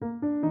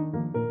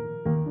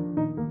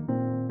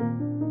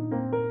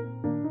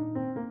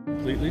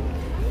completely?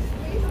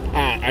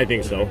 I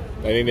think so.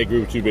 I think they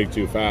grew too big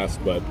too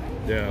fast, but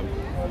Yeah.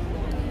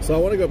 so I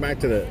want to go back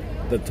to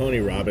the Tony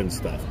Robbins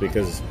stuff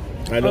because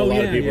I know a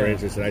lot of people are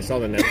interested. I saw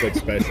the Netflix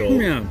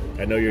special. Yeah.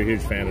 I know you're a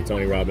huge fan of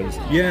Tony Robbins.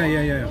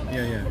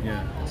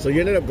 Yeah. So you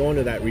ended up going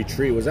to that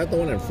retreat. Was that the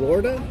one in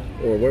Florida,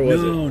 or where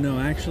was it? No,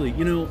 actually,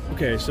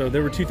 okay, so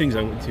there were two things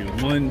I went to.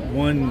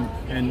 One,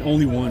 and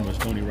only one was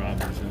Tony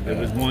Robbins. And there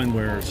was one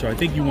where, so I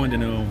think you wanted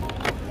to know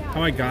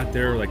how I got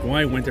there, like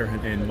why I went there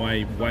and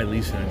why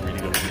Lisa agreed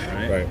to go with me,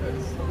 right?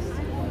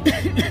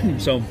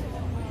 Right. So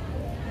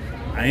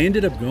I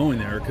ended up going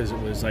there because it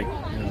was like,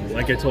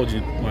 like I told you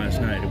last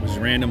night, it was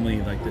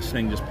randomly like this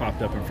thing just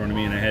popped up in front of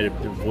me and I had a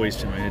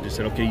voice in my head just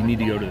said, okay, you need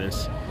to go to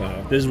this.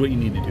 This is what you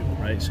need to do,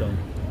 right? So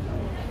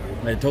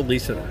I told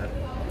Lisa that.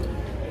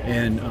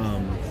 And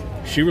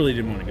she really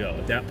didn't want to go.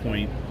 At that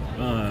point,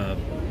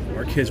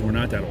 our kids were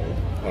not that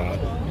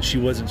old. She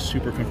wasn't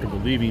super comfortable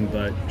leaving,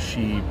 but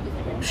she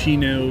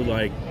knew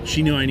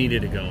I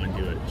needed to go and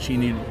do it. She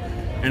needed,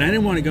 and I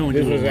didn't want to go and do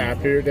it. This was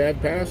after your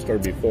dad passed or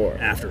before?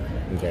 After.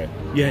 Okay.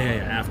 Yeah,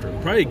 after.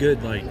 Probably a good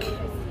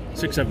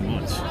 6-7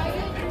 months.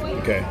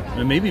 Okay.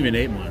 And maybe even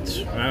 8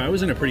 months. I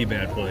was in a pretty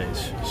bad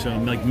place. So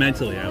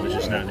mentally, I was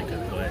just not in a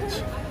good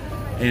place.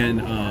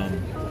 And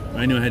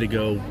I knew I had to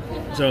go.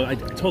 So I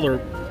told her,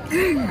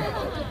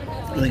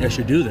 I think I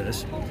should do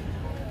this.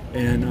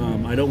 And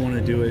I don't want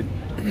to do it.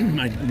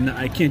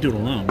 I can't do it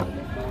alone.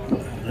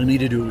 I need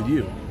to do it with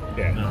you.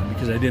 Yeah.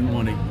 Because I didn't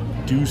want to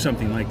do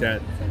something like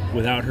that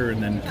without her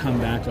and then come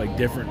back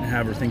different and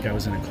have her think I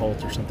was in a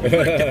cult or something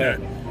like that.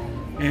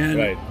 And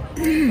right.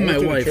 my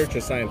wife, the Church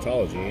of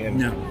Scientology, and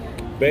no,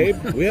 babe,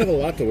 we have a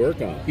lot to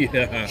work on.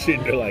 Yeah.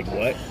 She'd be like,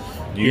 what?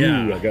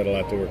 I got a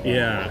lot to work on.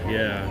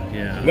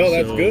 Yeah. No,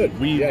 that's good.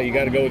 You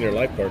got to go with your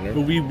life partner.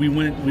 But we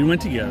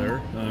went together.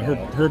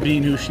 Her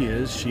being who she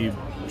is,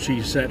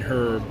 she set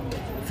her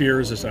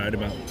fears aside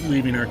about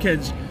leaving our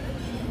kids.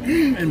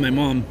 And my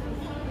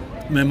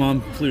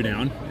mom flew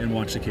down and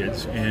watched the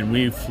kids, and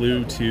we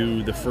flew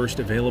to the first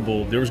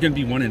available. There was going to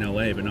be one in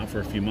LA, but not for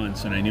a few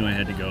months, and I knew I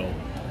had to go.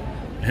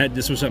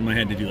 This was something I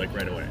had to do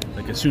right away,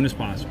 as soon as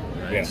possible.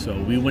 Right. Yeah.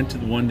 So we went to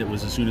the one that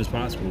was as soon as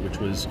possible, which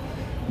was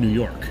New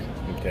York.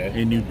 Okay.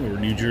 In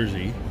New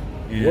Jersey.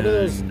 And what are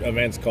those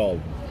events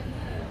called?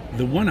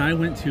 The one I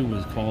went to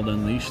was called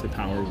Unleash the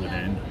Power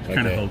Within.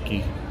 Kind of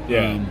hokey.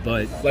 Yeah.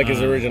 But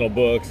his original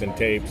books and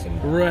tapes and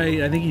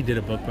right. I think he did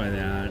a book by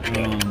that.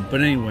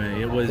 But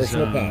anyway, it was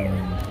Personal Power.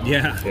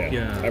 Yeah.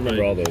 I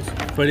remember all those.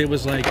 But it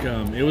was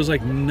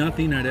like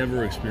nothing I'd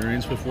ever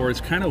experienced before. It's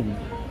kind of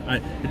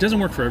it doesn't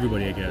work for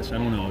everybody, I guess. I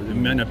don't know. It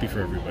might not be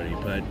for everybody,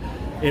 but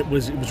it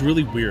was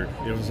really weird.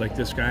 It was like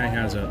this guy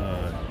has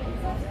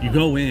you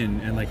go in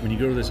and when you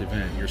go to this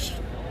event,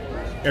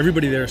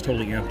 everybody there is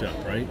totally amped up,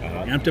 right?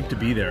 Amped up to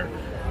be there.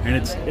 And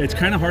it's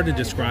kind of hard to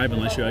describe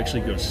unless you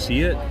actually go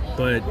see it.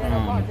 But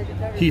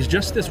he's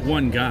just this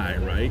one guy,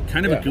 right?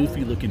 Kind of a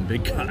goofy-looking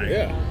big guy.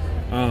 Yeah.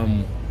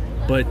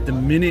 But the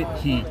minute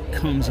he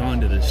comes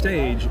onto the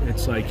stage,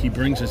 it's like he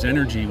brings his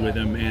energy with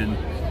him. And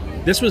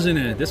this was in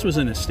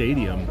a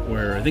stadium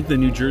where I think the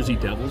New Jersey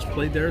Devils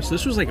played there. So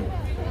this was a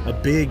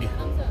big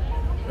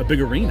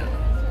arena,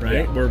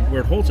 right? Yeah.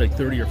 Where it holds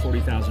 30 or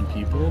 40,000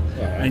 people,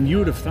 and you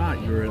would have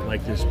thought you were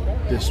at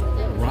this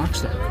rock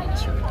star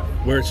concert.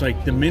 Where it's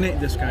the minute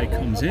this guy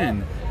comes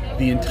in,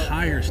 the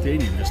entire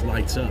stadium just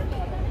lights up.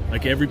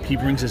 He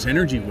brings his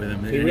energy with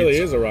him. He really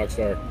is a rock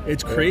star.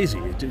 It's crazy.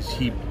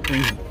 He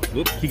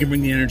can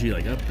bring the energy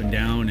up and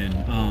down, and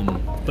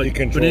he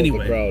controls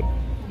the crowd.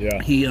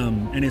 Yeah. He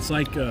and it's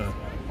like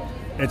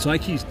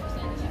he's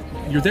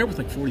you're there with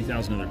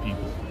 40,000 other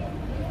people,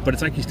 but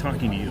it's like he's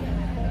talking to you.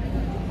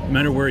 No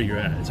matter where you're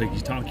at, it's like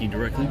he's talking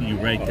directly to you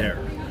right there,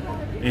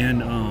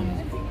 and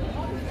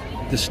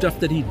the stuff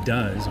that he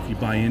does, if you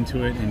buy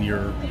into it and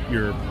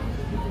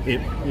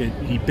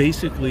he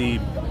basically,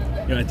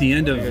 at the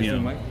end of,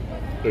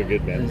 They're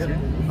good, man.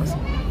 Awesome.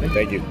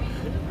 Thank you.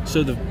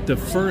 So the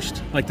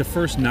first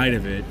night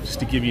of it, just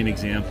to give you an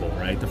example,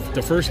 right?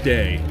 The first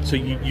day, so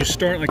you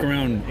start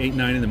around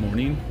 8-9 in the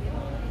morning.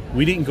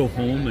 We didn't go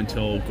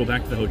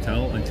back to the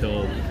hotel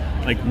until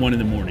 1 in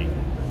the morning.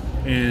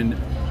 And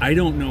I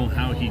don't know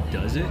how he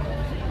does it,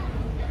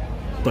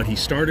 but he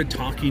started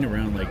talking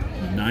around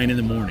 9 in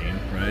the morning,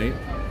 right?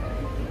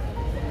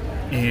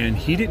 And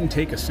he didn't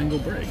take a single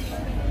break.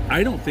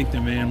 I don't think the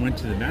man went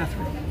to the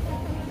bathroom.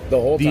 The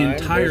whole time? The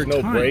entire There's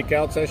no time.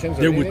 breakout sessions?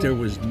 There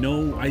was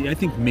no. I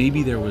think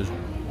maybe there was.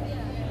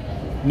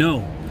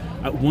 No.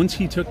 Once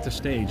he took the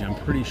stage, I'm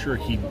pretty sure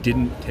he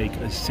didn't take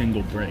a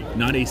single break.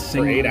 Not a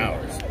single. For 8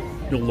 hours?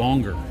 No,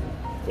 longer.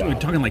 Wow. We're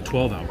talking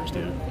 12 hours,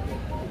 dude.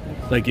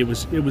 It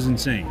was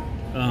insane.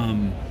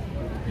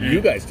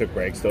 You guys took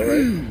breaks, though, right?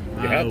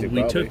 You had to,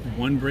 we probably. took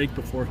one break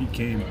before he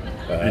came,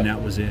 and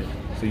that was it.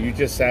 So you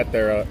just sat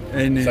there,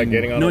 and it's like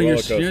getting on a roller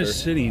coaster. No, you're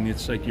just sitting.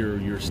 It's like you're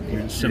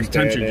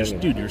sometimes you're just,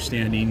 dude, you're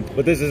standing.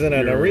 But this isn't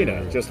an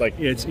arena, just like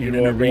it's you in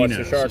go an to watch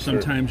arena. the Sharks. So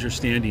sometimes you're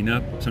standing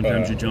up,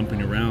 sometimes you're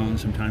jumping around,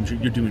 sometimes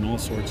you're doing all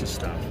sorts of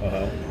stuff.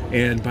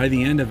 And by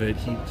the end of it,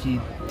 he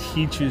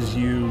teaches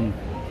you.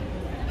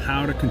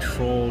 how to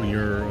control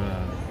your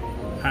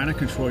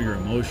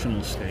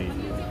emotional state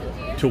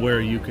to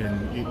where you can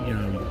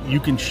you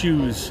can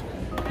choose.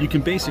 You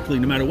can basically,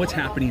 no matter what's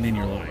happening in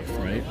your life,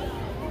 right?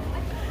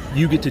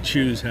 You get to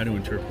choose how to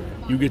interpret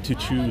it. You get to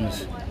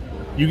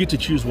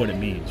choose what it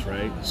means,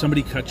 right?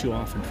 Somebody cuts you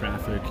off in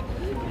traffic.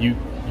 You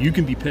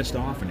can be pissed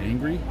off and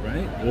angry,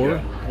 right?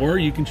 Or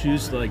you can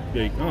choose like,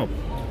 oh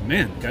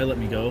man, guy let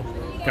me go.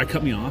 Guy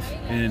cut me off,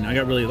 and I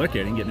got really lucky.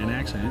 I didn't get in an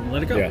accident, and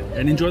let it go,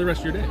 and enjoy the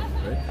rest of your day.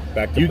 Right?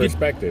 Back to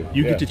perspective.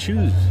 You get to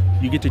choose.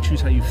 You get to choose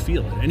how you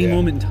feel at any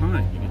moment in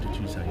time. You get to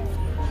choose how you feel,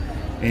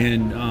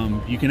 and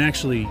you can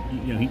actually,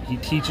 he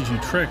teaches you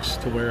tricks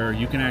to where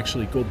you can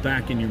actually go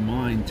back in your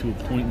mind to a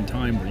point in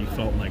time where you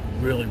felt like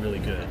really, really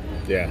good.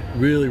 Yeah.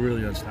 Really,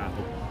 really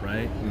unstoppable,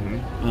 right?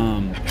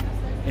 Mm-hmm.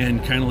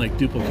 And kind of like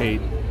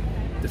duplicate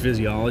the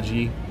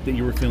physiology that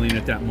you were feeling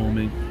at that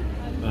moment.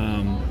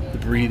 The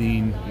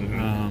breathing,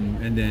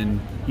 and then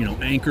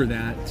anchor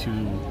that to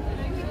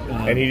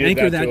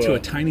a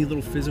tiny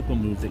little physical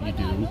move that you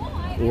do,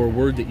 or a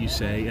word that you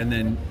say, and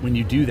then when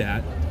you do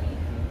that,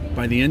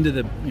 by the end of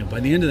the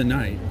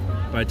night,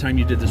 by the time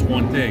you did this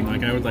one thing,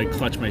 like I would like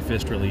clutch my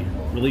fist really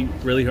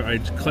hard.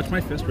 I'd clutch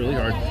my fist really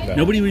hard. Yeah.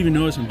 Nobody would even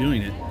notice I'm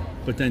doing it,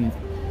 but then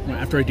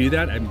after I do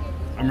that, I'm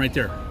right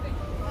there,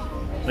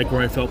 like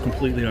where I felt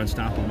completely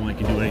unstoppable. I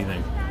can do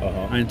anything.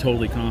 I'm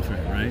totally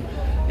confident, right?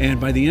 And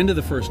by the end of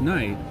the first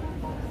night,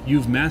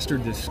 you've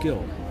mastered this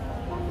skill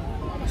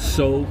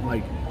so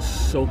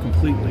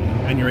completely,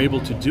 and you're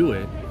able to do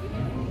it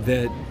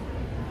that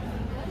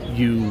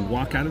you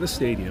walk out of the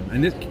stadium.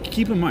 And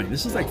keep in mind,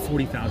 this is like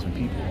 40,000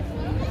 people.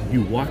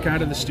 You walk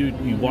out of the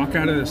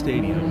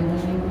stadium,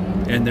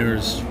 and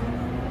there's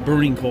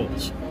burning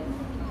coals.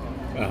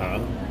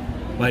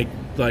 Like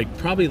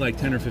probably like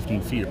 10 or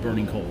 15 feet of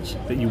burning coals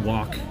that you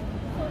walk.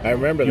 I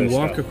remember this. You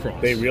walk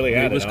across. They really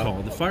had it. It was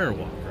called the fire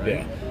walk, right?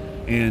 Yeah.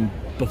 And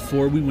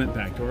before we went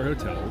back to our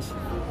hotels,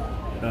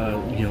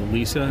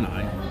 Lisa and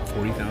I,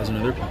 40,000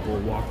 other people,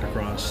 walked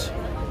across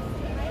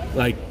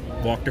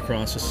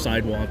a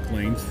sidewalk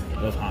length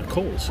of hot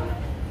coals.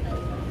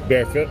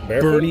 Barefoot?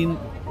 Burning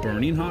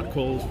hot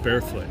coals,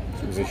 barefoot.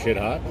 Was it shit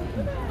hot?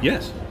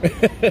 Yes.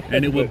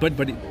 And it was, but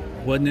it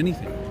wasn't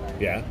anything.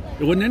 Yeah.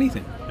 It wasn't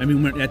anything. I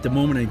mean, at the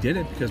moment I did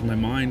it, because my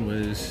mind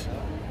was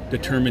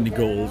determined to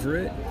go over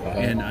it,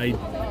 and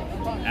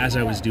as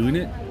I was doing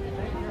it,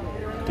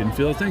 didn't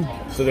feel a thing.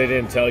 So they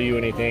didn't tell you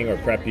anything or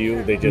prep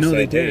you? They just said,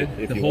 they did.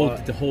 Hey,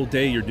 the whole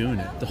day you're doing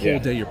it. The whole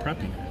day you're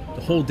prepping it.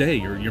 The whole day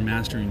you're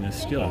mastering this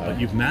skill. But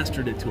you've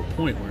mastered it to a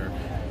point where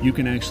you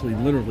can actually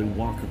literally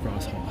walk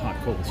across hot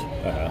coals.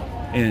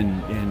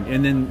 And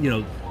then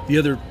the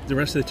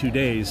rest of the 2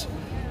 days,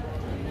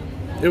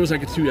 it was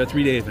like a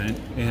 3-day event,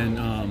 and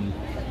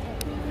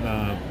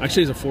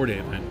actually it's a 4-day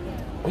event. I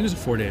think it was a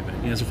 4-day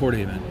event. Yeah, it's a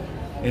 4-day event,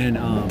 and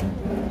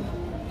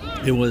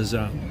it was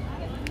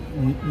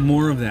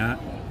more of that,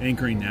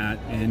 anchoring that,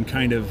 and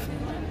kind of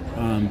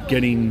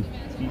getting,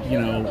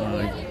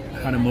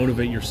 how to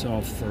motivate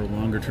yourself for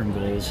longer term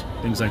goals,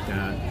 things like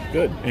that.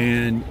 Good.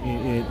 And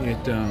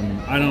it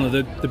I don't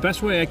know, the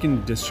best way I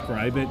can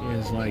describe it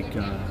is like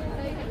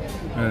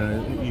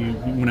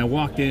when I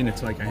walked in,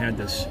 it's like I had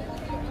this.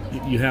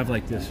 You have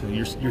like this.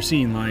 You're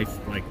seeing life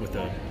like with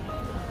a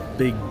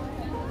big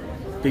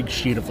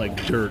sheet of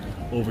like dirt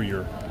over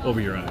your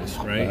eyes,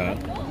 right?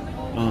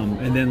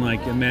 And then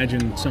like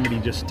imagine somebody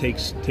just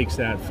takes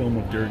that film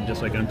of dirt and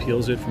just like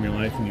unpeels it from your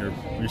life, and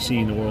you're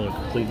seeing the world a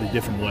completely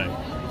different way.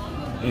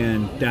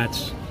 And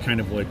that's kind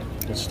of what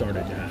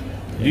started that.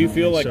 Do you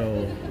feel like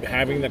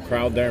having the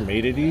crowd there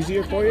made it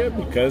easier for you?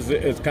 Because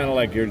it's kind of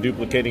like you're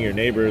duplicating your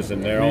neighbors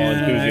and they're all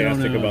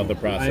enthusiastic about the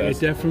process.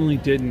 It definitely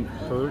didn't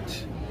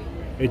hurt.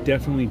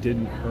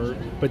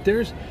 But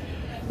there's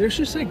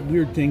just like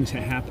weird things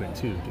that happen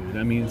too, dude.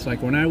 I mean, it's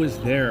like when I was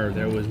there,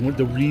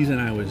 the reason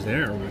I was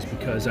there was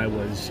because I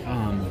was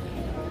I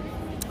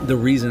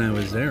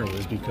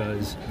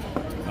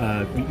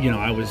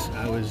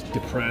was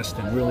depressed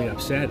and really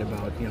upset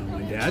about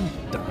my dad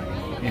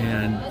dying,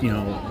 and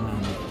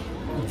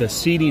the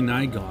seating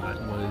I got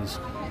was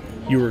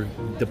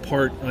the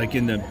part like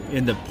in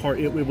the part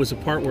it was a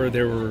part where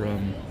there were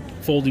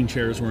folding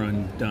chairs were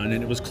undone,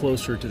 and it was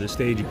closer to the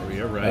stage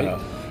area, right?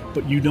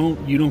 But you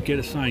don't get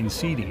assigned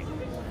seating.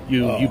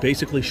 You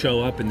basically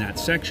show up in that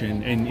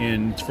section,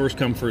 and it's first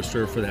come first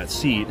serve for that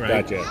seat,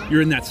 right? Gotcha.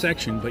 You're in that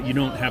section, but you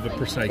don't have a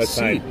precise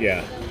seat.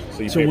 Yeah.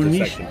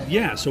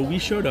 So we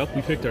showed up,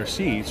 we picked our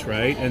seats,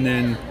 right? And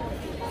then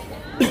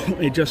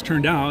it just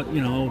turned out,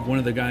 one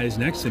of the guys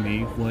next to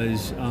me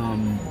was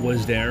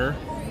there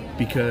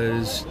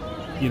because,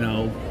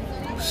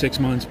 6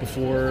 months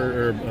before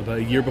or about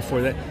a year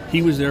before that,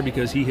 he was there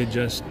because he had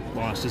just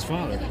lost his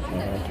father.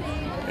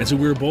 And so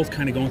we were both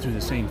kind of going through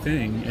the same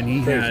thing, and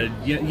he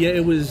Crazy.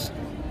 it was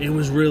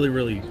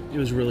really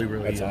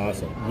that's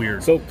awesome.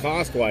 Weird. So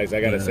cost wise, I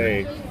gotta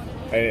say,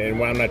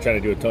 and I'm not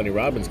trying to do a Tony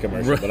Robbins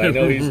commercial, but I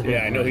know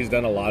he's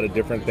done a lot of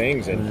different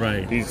things,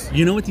 and he's.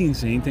 You know what the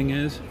insane thing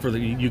is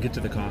you get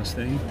to the cost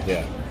thing?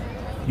 Yeah.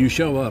 You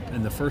show up,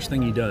 and the first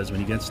thing he does when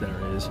he gets there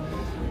is,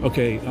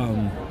 okay,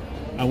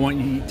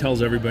 He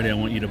tells everybody, I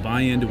want you to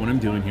buy into what I'm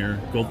doing here.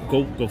 Go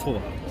full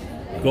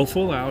out. Go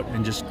full out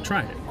and just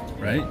try it,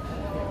 right?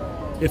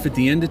 If at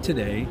the end of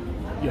today,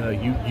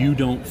 you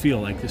don't feel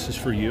like this is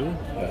for you,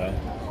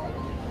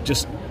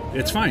 just,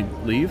 it's fine.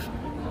 Leave.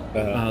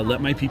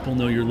 Let my people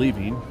know you're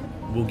leaving.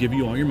 We'll give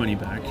you all your money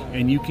back,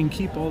 and you can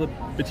keep all the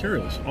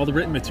materials, all the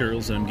written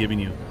materials that I'm giving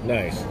you.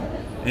 Nice.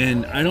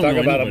 And I don't talk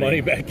know about anybody. a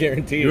money back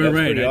guarantee. You're That's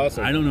right. pretty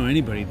awesome. I don't know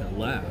anybody that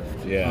left.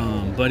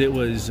 Yeah. But it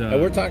was. And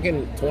we're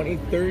talking 20,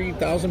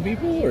 30,000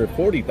 people or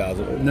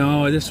 40,000.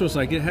 No, this was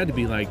like it had to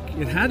be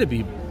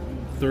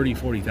 30,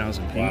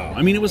 40,000 people. Wow.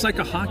 I mean, it was like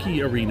a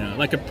hockey arena,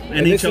 like a NHL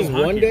And this is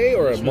hockey. one day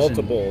or This was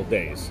multiple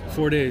days?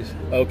 4 days.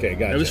 Okay,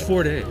 gotcha. It was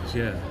 4 days.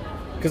 Yeah.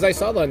 Because I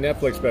saw the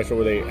Netflix special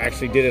where they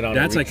actually did it on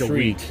That's a like a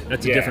retreat. week.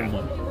 That's a different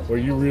one. Where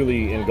you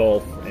really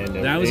engulf and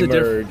That was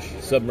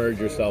submerge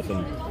yourself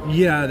in.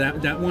 Yeah,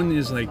 that one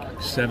is like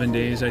 7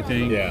 days, I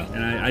think. Yeah.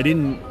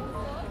 And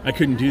I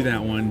couldn't do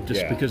that one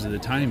just Yeah. because of the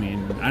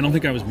timing. I don't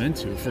think I was meant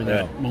to for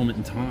that moment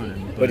in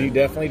time. But he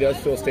definitely does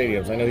fill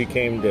stadiums. I know he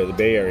came to the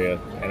Bay Area,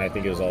 and I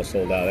think it was all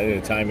sold out. I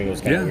think the timing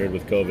was kind of weird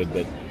with COVID,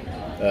 but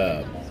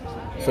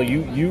so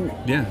you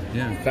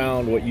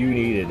found what you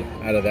needed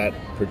out of that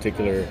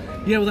particular.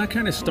 Yeah, well, that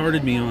kind of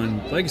started me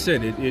on. Like I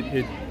said,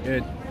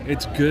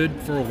 it's good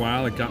for a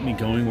while. It got me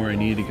going where I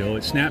needed to go.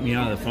 It snapped me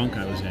out of the funk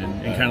I was in,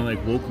 and kind of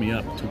like woke me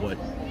up to what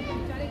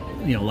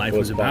life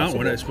was about, possible.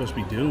 what I was supposed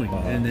to be doing.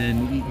 And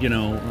then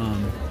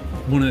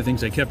one of the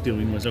things I kept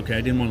doing was, okay,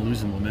 I didn't want to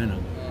lose the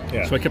momentum,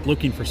 so I kept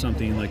looking for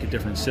something like a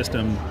different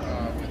system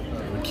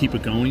that would keep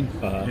it going.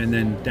 And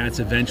then that's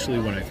eventually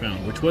what I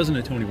found, which wasn't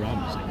a Tony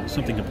Robbins thing. It was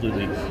something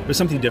it was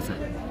something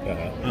different.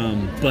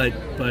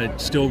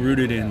 But still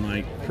rooted in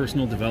like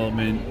personal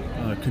development,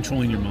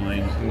 controlling your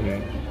mind,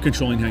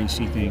 controlling how you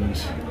see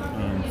things,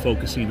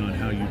 focusing on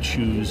how you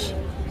choose,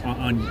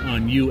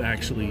 on you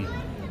actually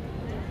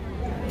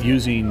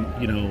using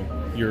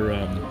your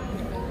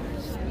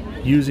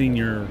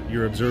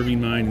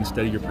observing mind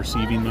instead of your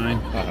perceiving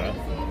mind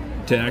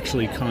to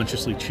actually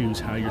consciously choose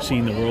how you're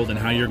seeing the world and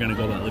how you're going to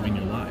go about living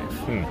your life.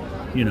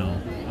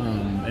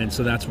 And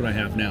so that's what I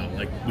have now.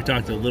 Like we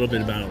talked a little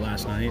bit about it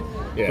last night,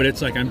 but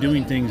it's like I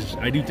do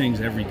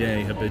things every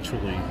day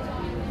habitually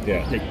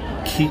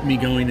that keep me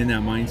going in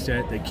that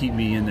mindset, that keep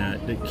me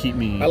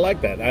I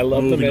like that. I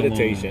love the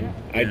meditation. Along.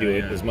 I do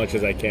it as much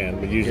as I can,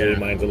 but usually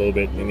mine's a little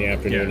bit in the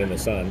afternoon in the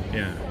sun.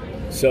 Yeah.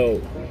 So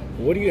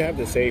what do you have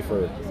to say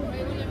for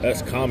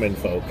us common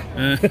folk?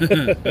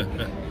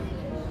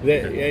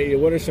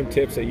 What are some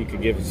tips that you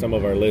could give some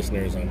of our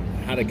listeners on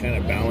how to kind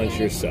of balance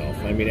yourself?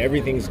 I mean,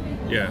 everything's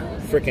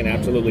freaking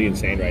absolutely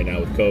insane right now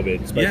with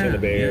COVID, especially in the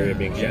Bay Area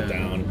being shut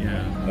down,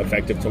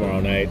 effective tomorrow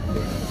night.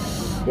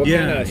 What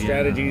kind of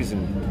strategies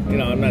and,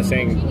 I'm not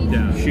saying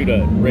shoot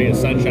a ray of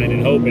sunshine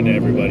and hope into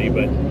everybody,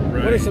 but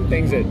what are some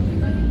things that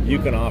you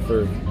can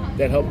offer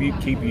that help you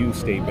keep you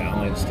stay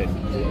balanced and,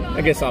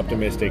 I guess,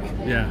 optimistic?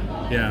 Yeah.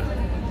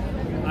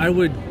 I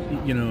would,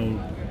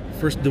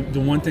 first, the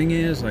one thing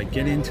is, like,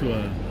 get into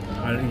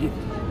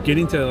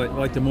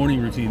like the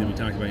morning routine that we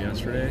talked about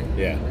yesterday.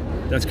 Yeah.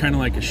 That's kind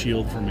of like a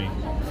shield for me,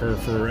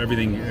 for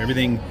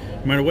everything,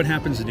 no matter what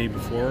happens the day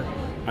before,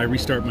 I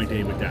restart my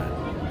day with that.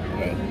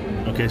 Right.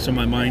 Okay, so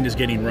my mind is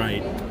getting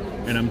right,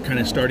 and I'm kind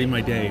of starting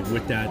my day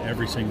with that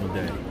every single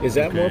day. Is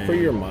that more for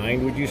your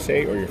mind, would you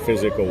say, or your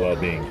physical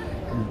well-being?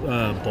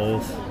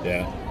 Both.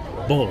 Yeah.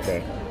 Both.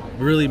 Okay.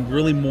 Really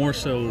more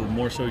so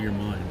your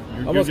mind.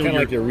 Almost kind of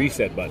like your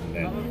reset button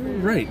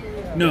then. Right.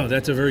 No,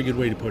 that's a very good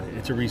way to put it.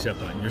 It's a reset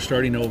button. You're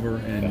starting over,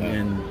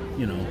 and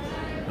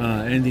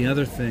the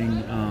other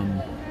thing.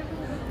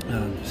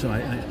 So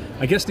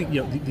I guess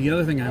the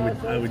other thing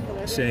I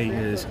would say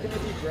is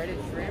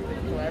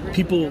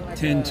people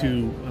tend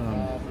to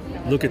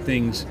look at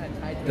things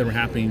that are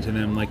happening to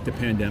them, like the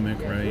pandemic,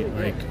 right?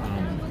 Like,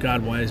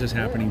 God, why is this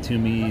happening to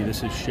me?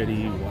 This is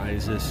shitty. Why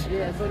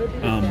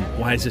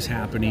is this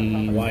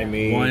happening? Why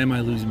me? Why am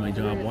I losing my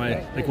job?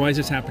 Why is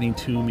this happening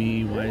to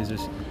me? Why is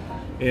this?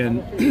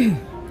 And you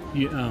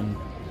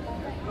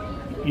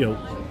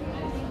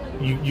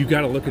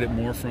got to look at it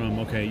more from,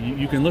 okay,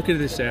 you can look at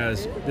this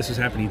as this is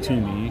happening to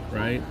me,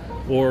 right?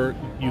 Or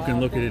you can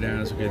look at it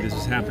as, okay, this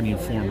is happening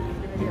for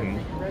me,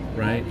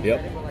 right?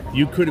 Yep.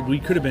 We could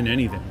have been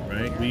anything,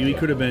 right? We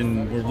could have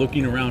been. We're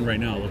looking around right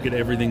now. Look at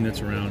everything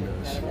that's around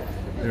us.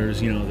 There's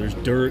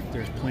dirt,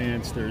 there's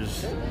plants,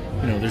 there's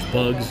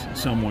bugs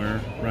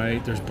somewhere,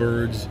 right? There's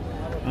birds.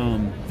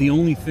 The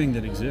only thing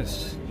that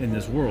exists in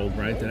this world,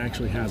 right, that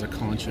actually has a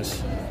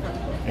consciousness,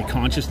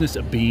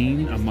 a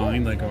being, a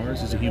mind like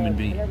ours, is a human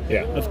being.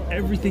 Yeah. Of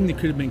everything that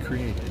could have been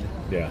created,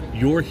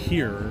 you're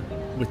here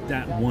with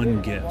that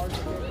one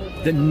gift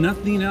that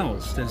nothing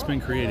else that's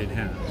been created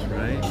has,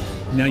 right?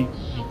 Now,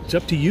 it's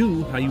up to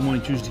you how you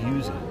want to choose to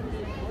use it.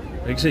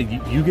 Like I said,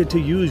 you get to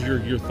use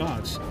your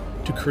thoughts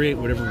to create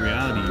whatever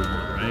reality you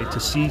want, right? To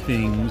see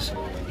things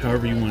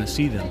however you want to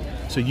see them.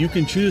 So you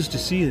can choose to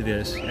see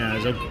this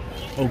as,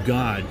 oh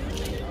God,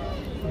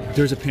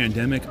 there's a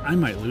pandemic. I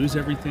might lose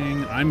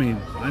everything. I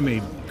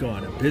may go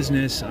out of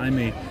business.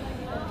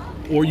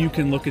 Or you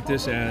can look at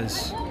this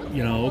as,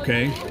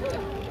 okay,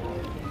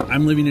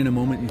 I'm living in a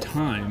moment in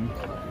time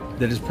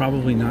that is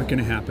probably not going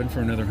to happen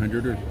for another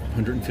 100 or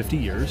 150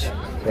 years.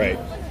 Right.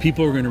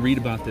 People are going to read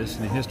about this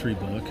in a history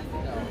book,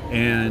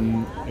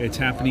 and it's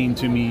happening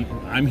to me.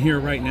 I'm here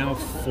right now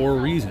for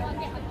a reason,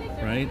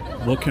 right?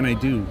 What can I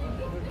do?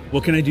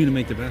 What can I do to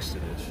make the best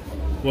of this?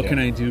 What can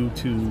I do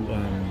to,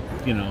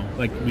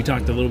 like we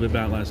talked a little bit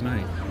about last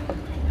night,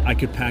 I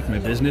could pack my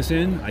business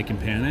in, I can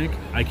panic,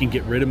 I can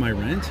get rid of my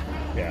rent.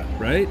 Yeah.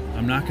 Right?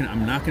 I'm not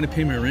gonna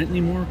pay my rent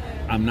anymore.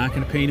 I'm not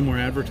gonna pay any more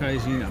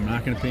advertising. I'm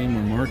not gonna pay any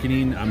more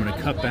marketing. I'm gonna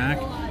cut back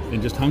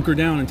and just hunker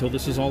down until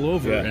this is all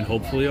over, and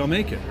hopefully I'll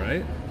make it,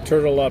 right?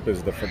 Turtle up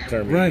is the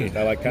term you used.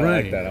 I like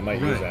that. I might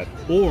use that.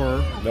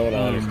 Or no one will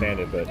understand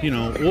it, but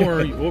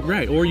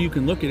or you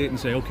can look at it and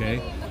say,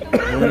 okay,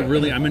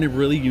 I'm in a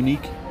really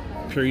unique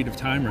period of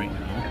time right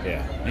now.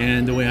 Yeah.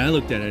 And the way I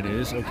looked at it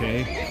is,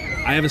 okay,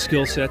 I have a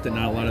skill set that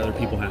not a lot of other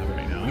people have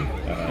right now,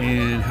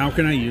 and how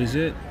can I use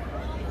it?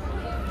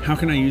 How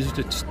can I use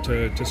it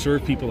to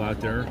serve people out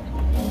there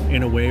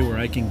in a way where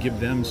I can give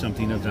them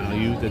something of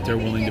value that they're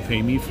willing to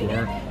pay me for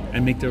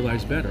and make their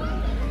lives better?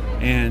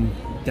 And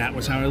that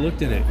was how I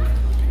looked at it.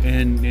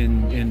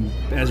 And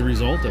as a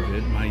result of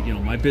it,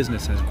 my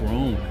business has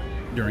grown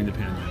during the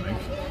pandemic.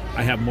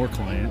 I have more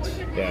clients.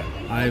 Yeah.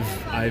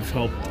 I've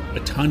helped a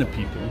ton of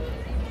people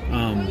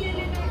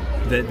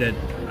that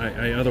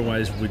I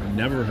otherwise would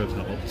never have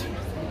helped.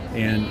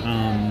 And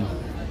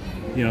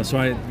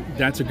so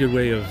that's a good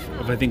way of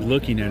I think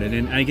looking at it.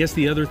 And I guess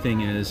the other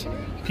thing is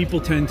people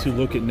tend to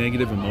look at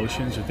negative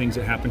emotions or things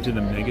that happen to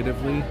them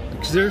negatively,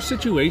 because there are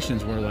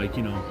situations where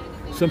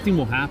something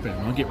will happen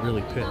and I'll get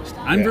really pissed.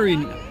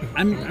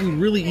 I'm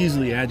really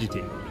easily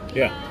agitated.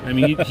 Yeah. I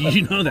mean,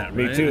 you know that,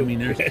 right? Me too. I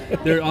mean,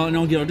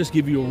 I'll just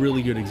give you a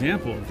really good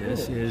example of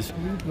this. Is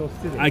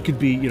I could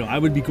be, I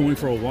would be going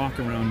for a walk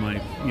around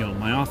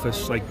my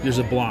office. Like there's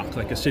a block,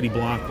 like a city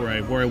block where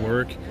I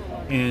work,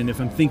 and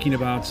if I'm thinking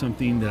about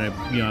something that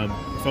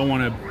if I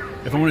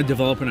want to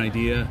develop an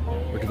idea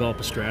or develop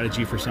a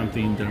strategy for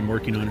something that I'm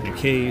working on in a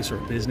case or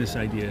a business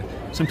idea,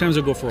 sometimes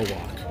I'll go for a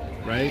walk.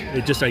 Right?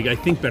 It just I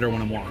think better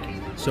when I'm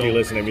walking. So do you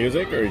listen to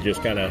music, or you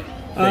just kind of?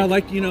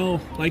 Like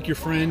your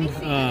friend,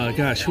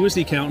 who is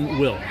the accountant?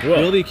 Will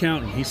the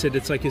accountant. He said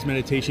it's like his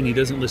meditation. He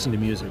doesn't listen to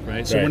music,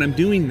 right? So when I'm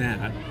doing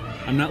that,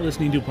 I'm not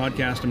listening to a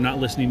podcast. I'm not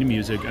listening to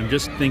music. I'm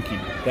just thinking.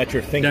 That's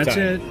your think That's time.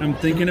 it. I'm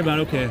thinking about,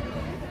 okay,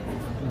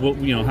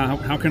 well,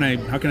 how can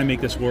I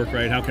make this work,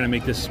 right? How can I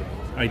make this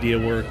idea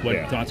work?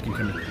 What thoughts can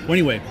come in? Well,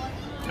 anyway,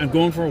 I'm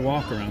going for a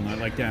walk around that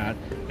like that,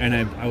 and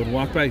I would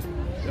walk by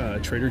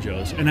Trader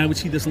Joe's, and I would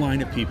see this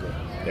line of people.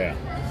 Yeah.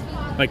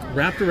 Like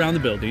wrapped around the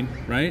building,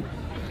 right?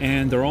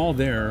 And they're all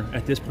there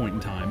at this point in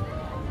time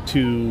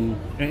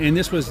and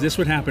this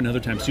would happen other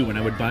times too, when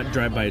I would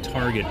drive by a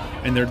Target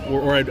and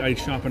I'd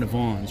shop in a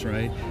Vons,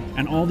 right?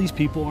 And all these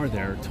people are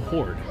there to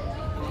hoard.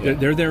 Yeah.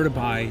 They're there to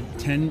buy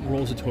 10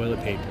 rolls of toilet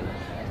paper,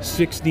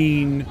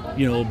 16,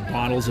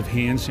 bottles of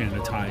hand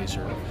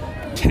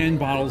sanitizer, 10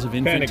 bottles of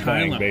infant Panic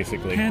buying,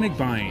 basically. Panic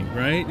buying,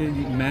 right?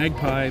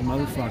 Magpie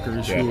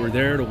motherfuckers who are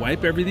there to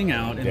wipe everything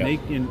out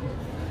and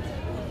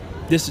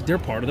they're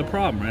part of the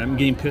problem, right? I'm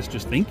getting pissed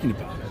just thinking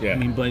about it. Yeah. I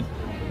mean, but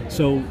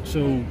so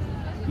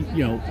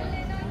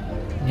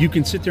you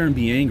can sit there and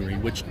be angry,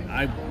 which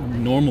I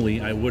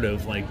would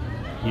have like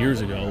years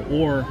ago,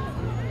 or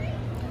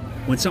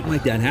when something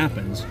like that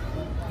happens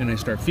and I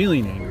start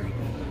feeling angry,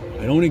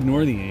 I don't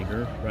ignore the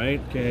anger,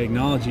 right? Okay, I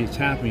acknowledge it's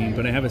happening,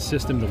 but I have a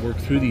system to work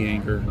through the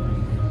anger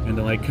and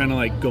to kind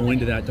of go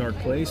into that dark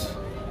place.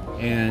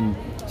 And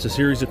it's a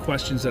series of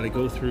questions that I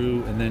go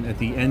through, and then at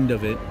the end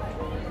of it,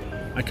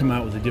 I come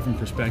out with a different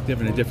perspective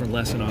and a different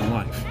lesson on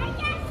life.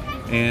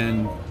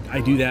 And I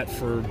do that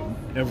for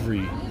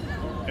every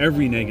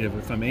negative.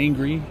 If I'm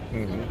angry,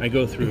 I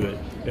go through it.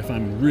 If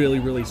I'm really,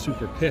 really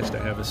super pissed, I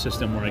have a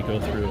system where I go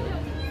through it.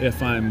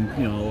 If I'm,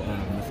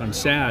 if I'm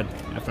sad,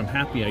 if I'm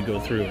happy, I go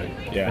through it.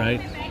 Yeah.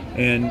 Right.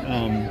 And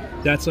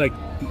that's like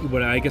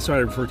what I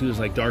refer to as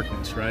like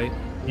darkness, right?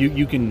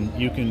 You can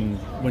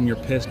when you're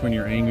pissed, when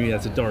you're angry,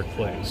 that's a dark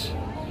place.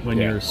 When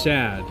you're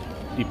sad,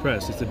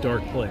 depressed, it's a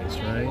dark place,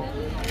 right?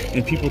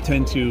 And people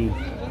tend to,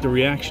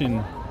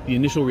 the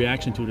initial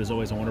reaction to it is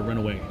always, I want to run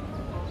away.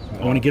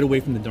 I want to get away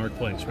from the dark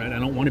place, right? I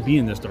don't want to be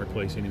in this dark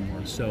place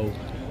anymore. So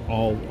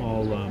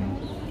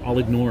I'll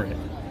ignore it.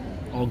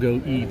 I'll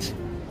go eat.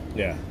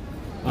 Yeah.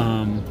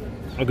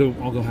 I'll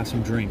go have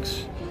some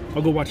drinks.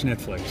 I'll go watch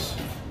Netflix.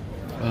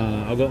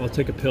 I'll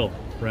take a pill,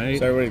 right?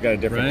 So everybody's got a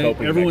different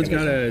coping Everyone's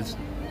mechanism.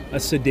 got a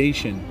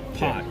sedation,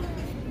 pot. Yeah.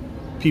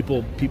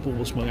 People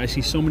will smoke. I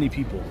see so many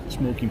people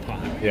smoking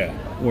pot. Yeah.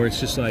 Where it's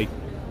just like,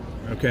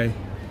 okay.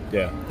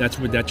 Yeah. That's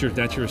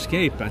your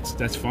escape.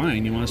 That's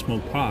fine. You want to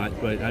smoke pot,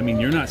 but I mean,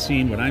 you're not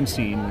seeing what I'm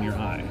seeing when you're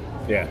high.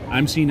 Yeah.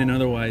 I'm seeing an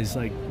otherwise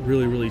like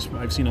really, really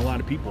smart. I've seen a lot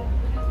of people,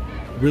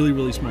 really,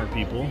 really smart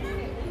people,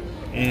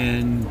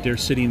 and they're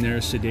sitting there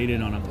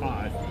sedated on a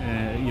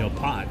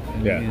pot,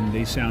 and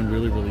they sound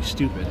really, really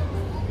stupid.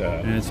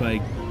 And it's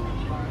like,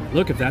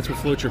 look, if that's what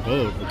floats your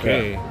boat,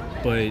 okay,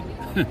 but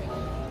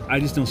I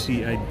just don't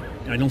see.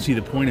 I don't see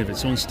the point of it.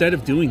 So instead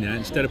of doing that,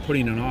 instead of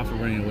putting it off and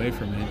running away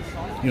from it,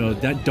 you know,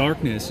 that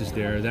darkness is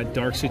there, that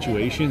dark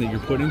situation that you're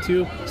put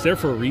into, it's there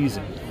for a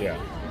reason. Yeah.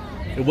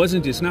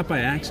 It's not by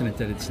accident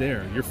that it's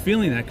there. You're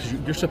feeling that because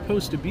you're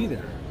supposed to be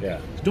there. Yeah.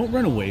 So don't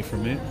run away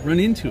from it. Run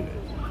into it.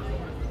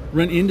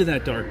 Run into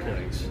that dark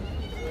place.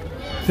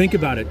 Think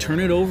about it. Turn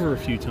it over a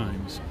few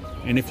times.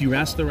 And if you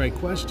ask the right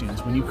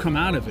questions, when you come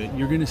out of it,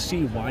 you're going to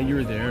see why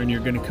you're there, and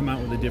you're going to come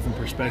out with a different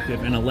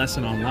perspective and a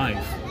lesson on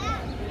life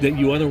that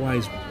you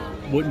otherwise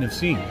wouldn't have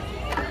seen.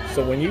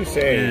 So when you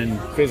say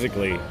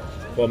physically,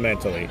 well,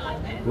 mentally,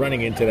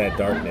 running into that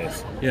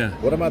darkness,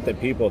 what about the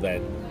people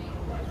that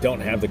don't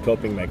have the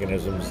coping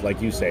mechanisms,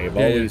 like you say, have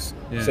always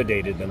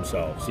sedated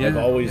themselves, have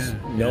always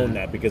known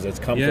that because it's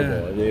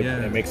comfortable,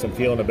 it makes them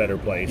feel in a better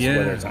place,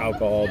 whether it's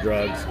alcohol,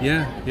 drugs,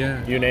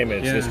 you name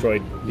it, it's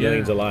destroyed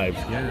millions of lives.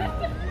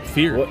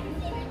 Fear.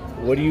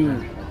 What do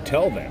you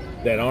tell them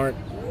that aren't,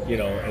 you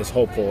know, as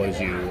hopeful as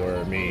you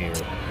or me, or,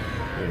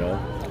 you know?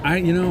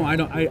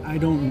 I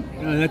don't.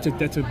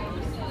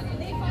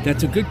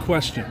 That's a good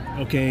question.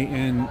 Okay,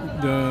 and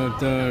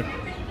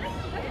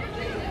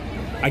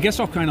I guess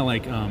I'll kind of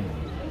like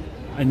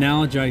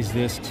analogize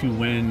this to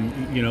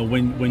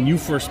when you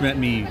first met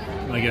me,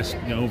 I guess,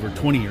 you know, over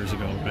 20 years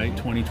ago, right?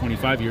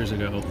 25 years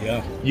ago.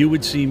 Yeah. You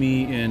would see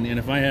me, and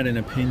if I had an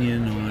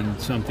opinion on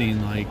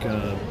something like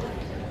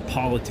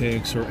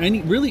politics or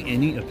any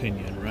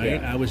opinion,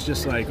 right? I was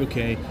just like,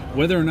 okay,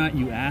 whether or not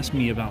you asked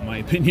me about my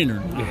opinion or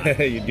not,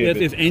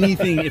 if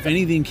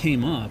anything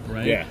came up,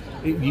 right?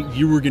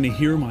 You were going to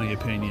hear my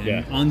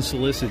opinion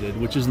unsolicited,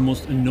 which is the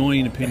most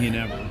annoying opinion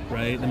ever,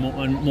 right? The most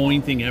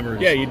annoying thing ever.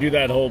 Yeah, you do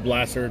that whole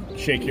blaster,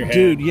 shake your head,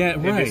 dude.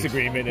 in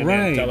disagreement, and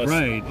then tell us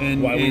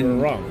why we were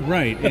wrong.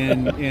 Right,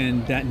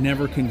 and that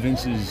never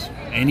convinces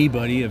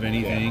anybody of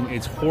anything.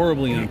 It's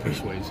horribly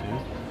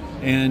unpersuasive.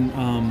 And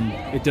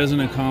it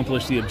doesn't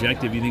accomplish the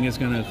objective you think it's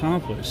going to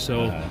accomplish.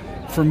 So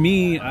for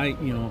me,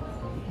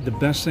 the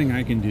best thing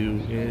I can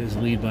do is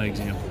lead by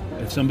example.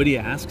 If somebody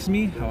asks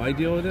me how I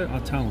deal with it,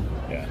 I'll tell them.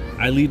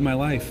 I lead my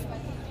life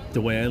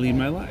the way I lead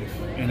my life.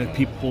 And if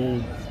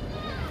people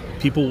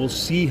will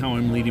see how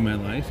I'm leading my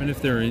life, and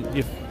if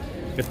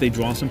they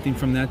draw something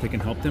from that can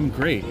help them,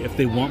 great. If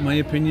they want my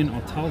opinion,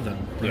 I'll tell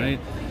them, right?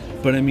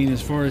 But I mean,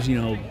 as far as,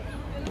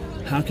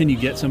 how can you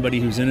get somebody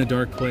who's in a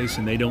dark place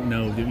and they don't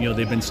know,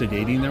 they've been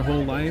sedating their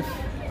whole life?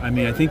 I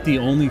mean, I think the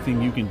only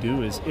thing you can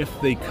do is if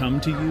they come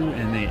to you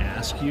and they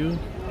ask you,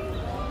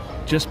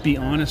 just be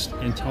honest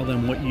and tell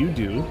them what you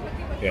do,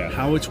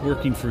 how it's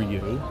working for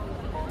you,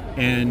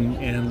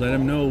 and let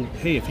them know,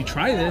 hey, if you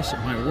try this, it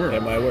might work.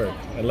 It might work.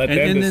 And let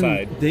them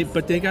decide.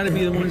 But they got to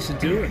be the ones to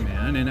do it,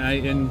 man.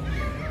 And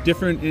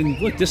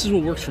look, this is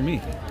what works for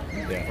me.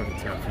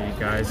 It's out for you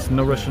guys.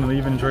 No rush to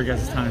leave. Enjoy your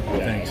guys' time.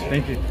 Thanks.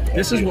 Thank you.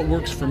 This is what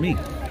works for me.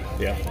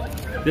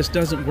 This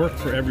doesn't work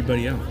for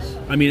everybody else.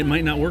 I mean, it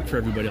might not work for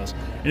everybody else.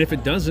 And if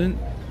it doesn't,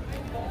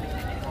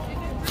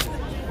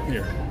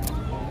 here.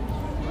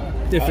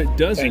 If it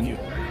doesn't,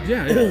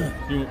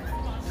 thank you.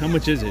 How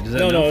much is it? Is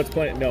that no, it's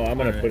plenty. No, I'm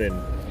gonna put in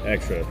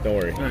extra. Don't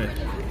worry. All right.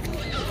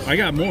 I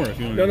got more if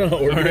you want. No,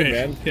 we're good,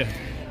 man. Yeah.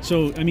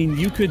 So I mean,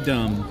 you could,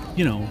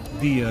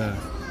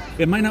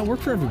 it might not work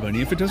for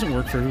everybody. If it doesn't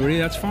work for everybody,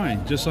 that's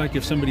fine. Just like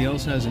if somebody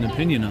else has an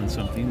opinion on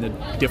something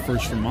that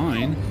differs from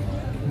mine,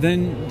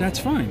 then that's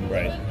fine.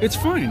 Right. It's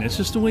fine. It's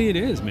just the way it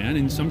is, man.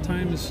 And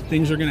sometimes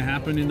things are going to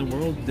happen in the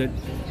world that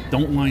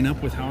don't line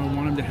up with how I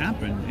want them to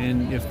happen.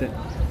 And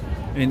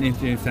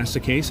if that's the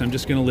case, I'm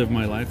just going to live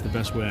my life the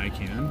best way I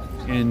can.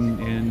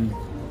 And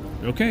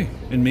okay.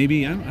 And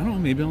maybe, I don't know,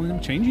 maybe I'll end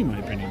up changing my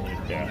opinion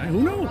later. Yeah.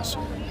 Who knows?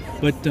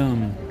 But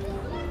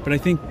I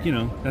think,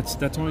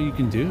 that's all you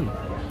can do.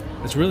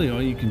 That's really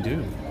all you can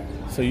do.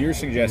 So you're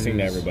suggesting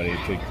to everybody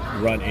to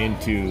run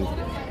into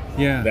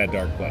that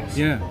dark place.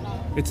 Yeah.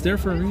 It's there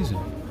for a reason.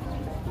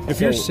 If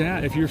you're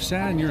sad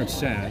and you're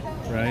upset,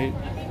 right,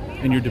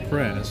 and you're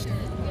depressed,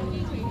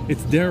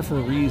 it's there for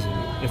a reason.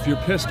 If you're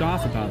pissed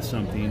off about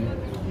something,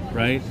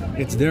 right,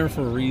 it's there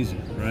for a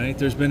reason, right?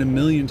 There's been a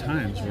million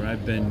times where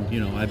I've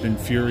been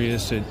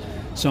furious at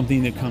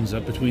something that comes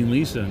up between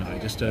Lisa and I,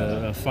 just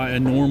a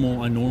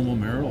normal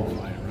marital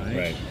fight,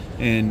 right?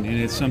 And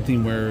it's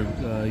something where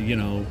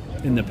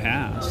in the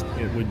past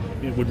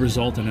it would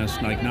result in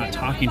us like not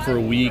talking for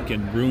a week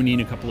and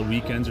ruining a couple of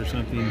weekends or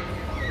something.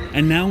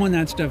 And now when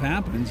that stuff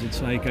happens,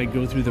 it's like I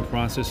go through the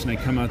process and I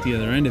come out the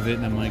other end of it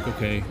and I'm like,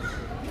 okay,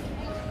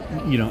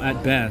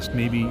 at best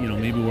maybe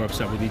we're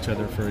upset with each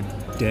other for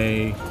a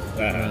day,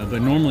 but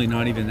normally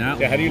not even that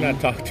long. How do you not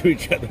talk to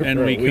each other and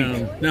for we a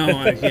week?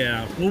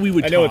 Well, we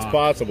would I talk. know it's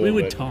possible. We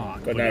would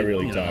talk. But not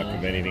really talk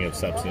of anything of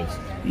substance.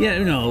 Yeah,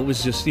 it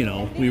was just,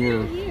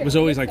 it was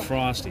always like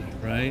Frosty,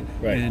 right?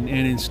 And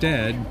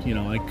instead,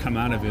 I come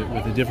out of it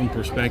with a different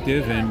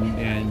perspective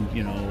and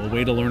a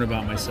way to learn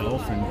about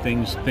myself and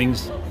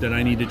things that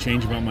I need to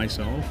change about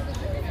myself.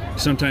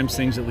 Sometimes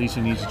things that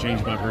Lisa needs to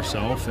change about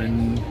herself,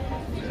 and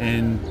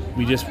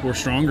we're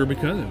stronger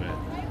because of it.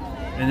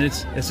 And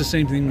it's the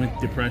same thing with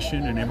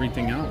depression and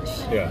everything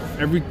else. Yeah.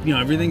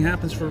 Everything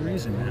happens for a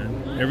reason,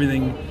 man.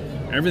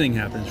 Everything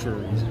happens for a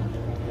reason.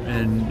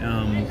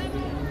 And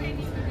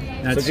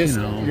that's, so just,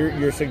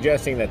 you're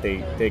suggesting that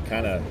they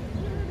kind of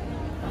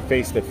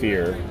face the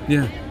fear,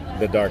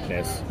 the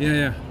darkness,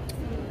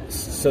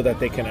 so that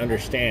they can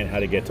understand how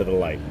to get to the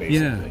light,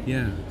 basically.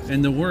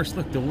 And the worst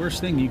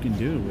thing you can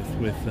do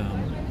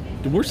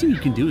the worst thing you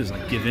can do is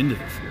like give into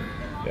the fear.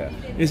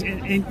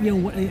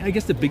 I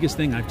guess the biggest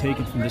thing I've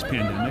taken from this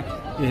pandemic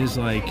is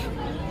like,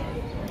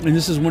 and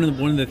this is one of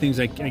the things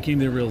I came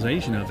to the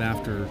realization of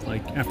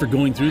after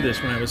going through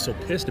this, when I was so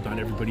pissed about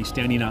everybody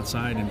standing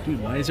outside and,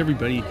 dude, why is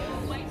everybody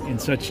in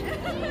such,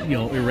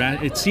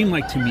 it seemed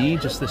like to me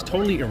just this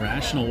totally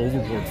irrational,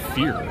 overboard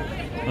fear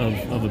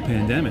of a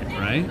pandemic,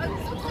 right?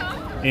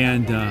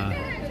 And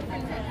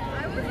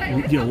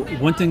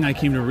one thing I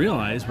came to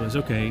realize was,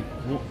 okay,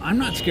 well, I'm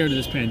not scared of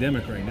this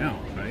pandemic right now,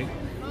 right?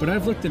 But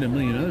I've looked at a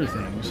million other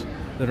things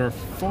that are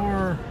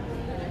far,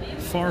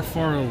 far,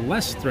 far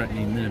less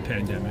threatening than a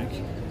pandemic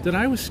that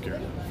I was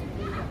scared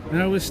of,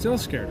 and I was still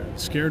scared of.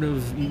 Scared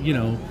of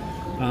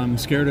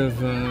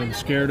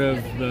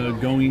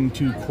going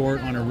to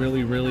court on a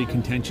really, really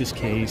contentious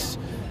case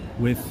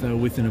with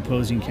an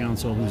opposing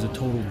counsel who's a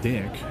total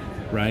dick,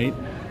 right?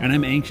 And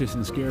I'm anxious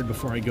and scared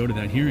before I go to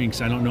that hearing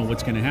because I don't know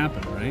what's going to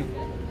happen, right?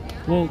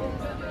 Well,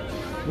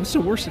 what's the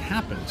worst that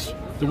happens?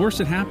 The worst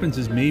that happens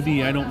is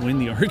maybe I don't win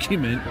the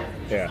argument.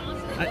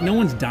 No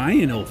one's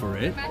dying over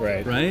it,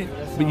 right?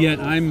 But yet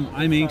I'm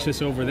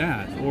anxious over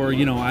that, or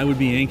I would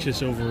be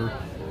anxious over,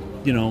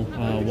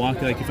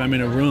 if I'm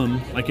in a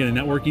room, like in a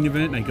networking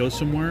event, and I go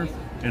somewhere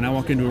and I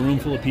walk into a room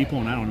full of people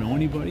and I don't know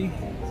anybody.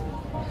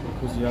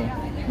 You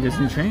guys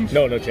didn't change?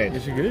 No change.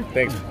 Yes, you're good.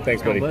 Thanks,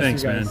 buddy.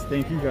 Thanks, man.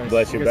 Thank you guys.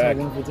 Bless you guys back. Have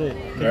a wonderful day.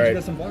 Can you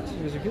get some boxes?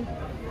 You guys are good.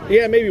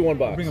 Yeah, maybe one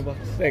box. I'll bring a box.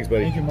 Thanks,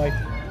 buddy. Thank you, Mike.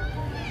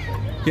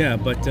 Yeah,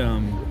 but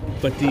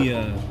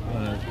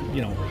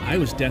I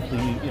was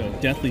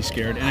deathly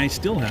scared, and I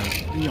still have,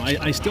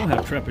 I still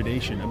have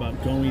trepidation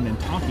about going and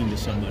talking to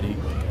somebody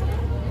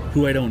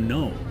who I don't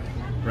know,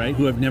 right?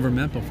 Who I've never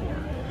met before.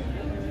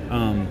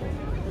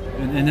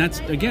 And that's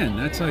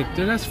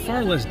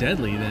far less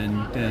deadly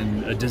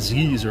than a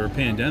disease or a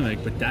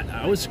pandemic. But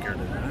I was scared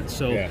of that.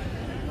 So,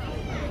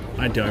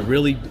 should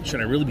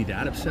I really be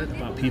that upset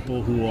about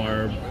people who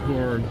are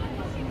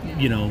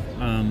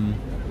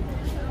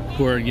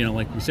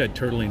like we said,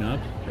 turtling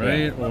up,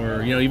 right?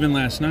 Or even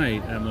last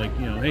night, I'm like,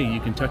 hey, you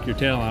can tuck your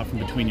tail out from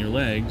between your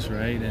legs,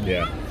 right? And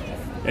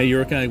hey,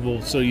 you're kind of,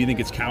 well, so you think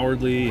it's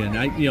cowardly? And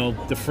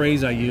the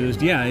phrase I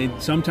used,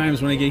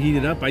 sometimes when I get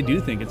heated up, I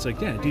do think it's like,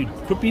 dude,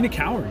 quit being a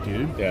coward,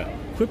 dude.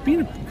 Quit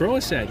being grow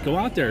a set, go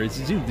out there.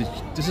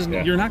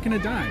 You're not going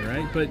to die,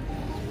 right? But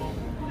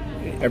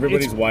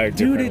everybody's wired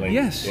differently.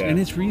 And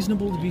it's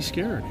reasonable to be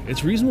scared.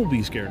 It's reasonable to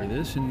be scared of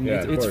this, and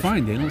it's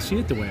fine. They don't see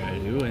it the way I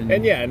do.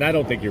 And I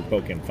don't think you're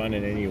poking fun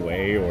in any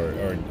way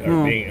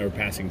or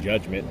passing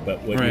judgment.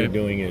 But what you're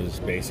doing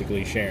is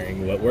basically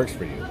sharing what works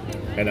for you,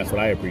 and that's what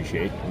I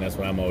appreciate, and that's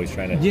what I'm always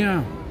trying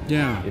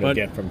to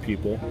get from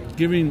people.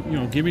 Giving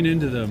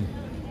into the,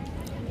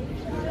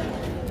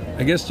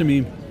 I guess to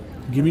me,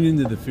 giving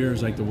into the fear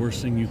is like the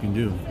worst thing you can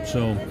do.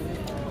 So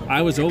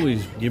I was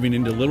always giving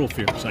into little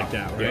fears like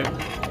that, right?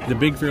 The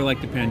big fear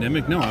like the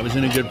pandemic, no, I was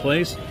in a good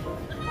place,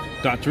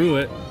 got through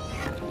it,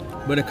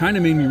 but it kind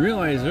of made me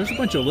realize there's a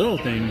bunch of little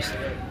things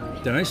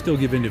that I still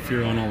give into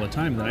fear on all the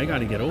time that I got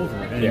to get over.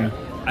 And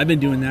I've been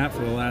doing that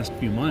for the last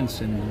few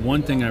months, and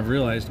one thing I've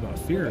realized about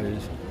fear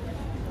is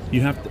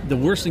the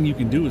worst thing you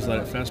can do is let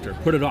it fester.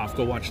 Put it off,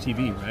 go watch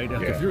TV, right?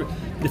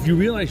 If you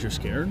realize you're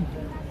scared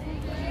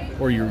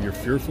or you're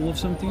fearful of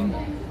something,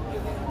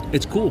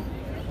 it's cool.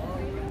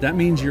 That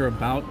means you're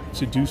about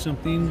to do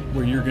something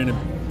where you're gonna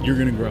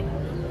grow.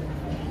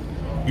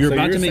 You're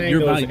about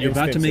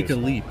to make a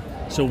leap.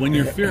 So when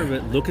you're fear of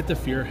it, look at the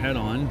fear head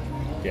on,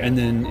 and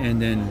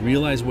then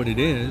realize what it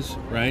is,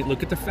 right?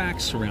 Look at the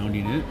facts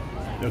surrounding it,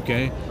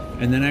 okay,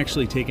 and then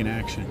actually take an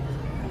action.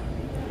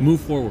 Move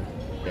forward.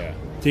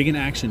 Take an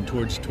action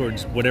towards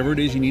whatever it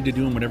is you need to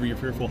do and whatever you're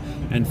fearful.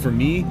 And for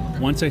me,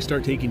 once I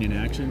start taking an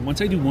action,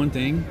 once I do one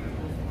thing,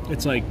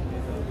 it's like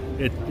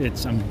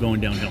I'm going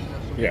downhill.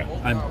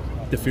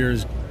 The fear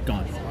is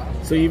gone.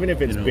 So even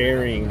if it's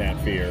burying that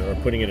fear or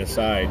putting it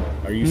aside,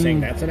 are you saying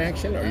that's an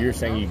action, or you're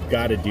saying you've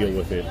got to deal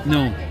with it?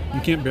 No,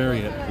 you can't bury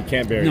it. You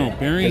can't bury it. No,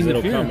 burying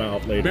the fear. It'll come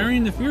out later.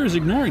 Burying the fear is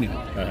ignoring it.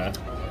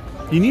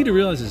 You need to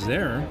realize it's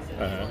there.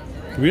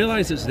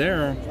 Realize it's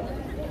there,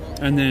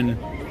 and then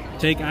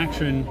take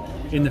action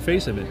in the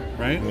face of it,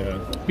 right?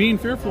 Being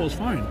fearful is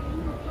fine.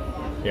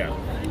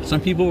 Some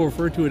people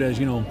refer to it as,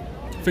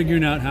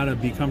 figuring out how to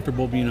be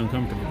comfortable being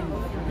uncomfortable.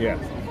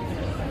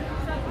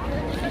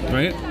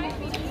 Right?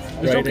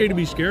 It's okay to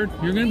be scared.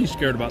 You're going to be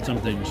scared about some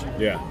things.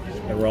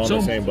 And we're all in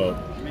the same boat.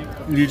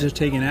 You're just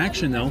taking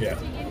action, though.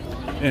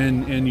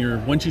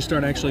 And once you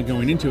start actually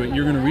going into it,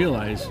 you're going to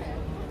realize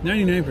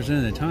 99%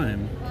 of the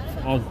time,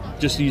 I'll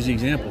just use the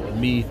example of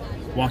me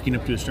walking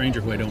up to a stranger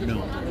who I don't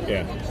know.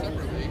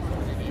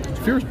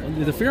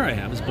 The fear I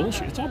have is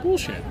bullshit. It's all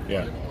bullshit.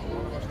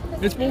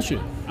 It's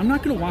bullshit. I'm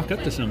not going to walk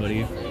up to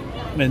somebody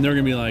and they're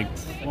gonna be like,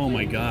 "Oh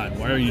my God,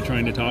 why are you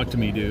trying to talk to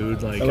me,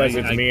 dude?" Like, unless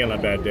it's me on a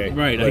bad day,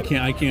 right? But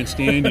I can't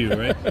stand you,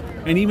 right?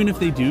 And even if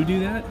they do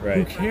that,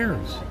 who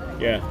cares?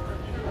 Yeah.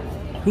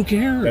 Who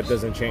cares? That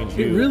doesn't change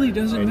you. It really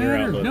doesn't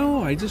matter.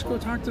 No, I just go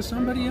talk to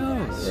somebody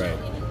else. Right.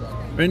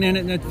 And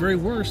then at the very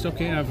worst,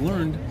 okay, I've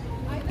learned.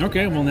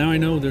 Okay, well now I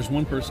know there's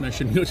one person I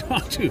shouldn't go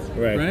talk to.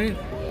 Right.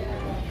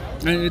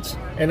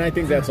 And I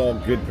think that's all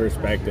good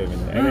perspective,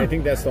 and I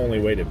think that's the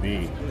only way to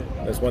be.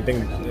 That's one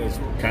thing that's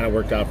kind of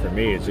worked out for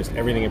me. It's just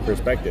everything in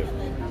perspective.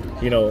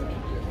 You know,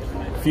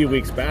 a few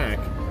weeks back,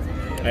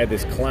 I had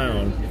this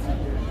clown,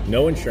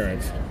 no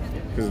insurance,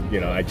 because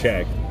I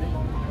checked.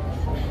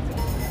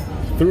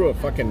 Threw a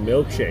fucking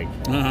milkshake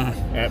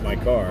at my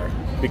car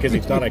because he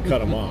thought I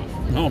cut him off.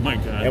 Oh my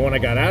God. And when I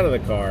got out of the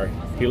car,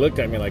 he looked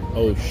at me like,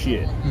 oh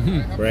shit,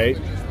 right?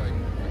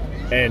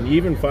 And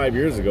even 5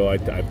 years ago,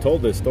 I've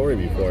told this story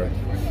before,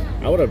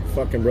 I would have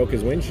fucking broke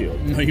his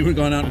windshield. No, you would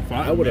have gone out and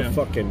fought him. I would have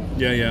fucking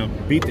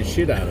beat the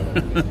shit out of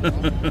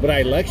him. But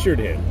I lectured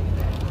him,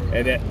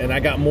 and I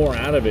got more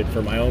out of it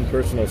for my own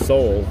personal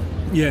soul.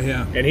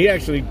 Yeah. And he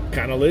actually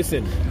kind of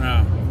listened.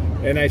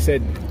 And I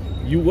said,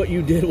 what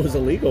you did was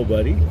illegal,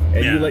 buddy,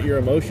 and you let your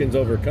emotions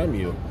overcome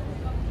you.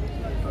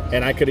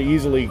 And I could have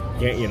easily,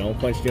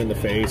 punched you in the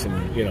face, and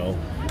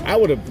I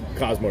would have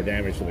caused more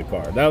damage to the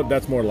car.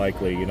 That's more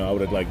likely. I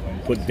would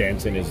have put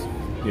dents in his,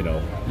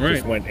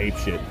 just went ape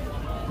shit.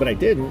 But I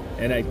didn't,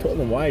 and I told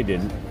him why I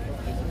didn't.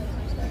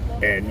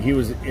 And he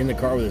was in the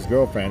car with his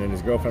girlfriend, and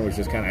his girlfriend was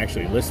just kind of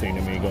actually listening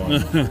to me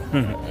going,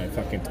 I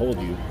fucking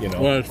told you,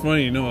 Well, it's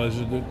funny,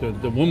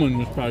 the woman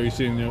was probably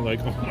sitting there like,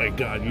 oh my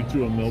God, you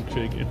threw a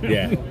milkshake in.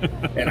 Yeah.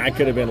 And I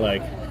could have been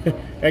like,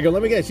 I go,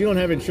 let me guess, you don't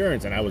have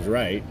insurance. And I was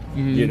right,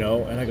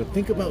 And I go,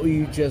 think about what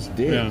you just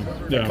did.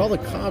 I call the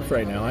cops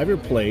right now. I have your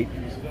plate.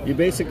 You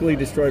basically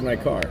destroyed my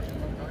car.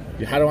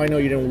 How do I know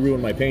you didn't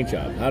ruin my paint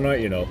job? How do I,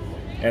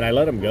 And I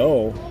let him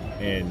go,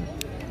 and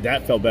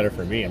that felt better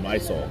for me and my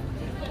soul.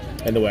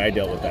 And the way I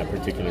dealt with that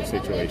particular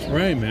situation.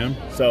 Right, man.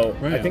 So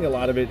I think a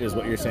lot of it is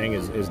what you're saying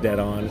is dead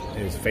on,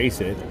 is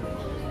face it.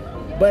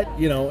 But,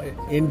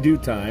 in due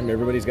time,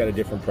 everybody's got a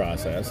different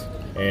process.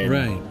 And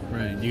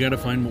right. You got to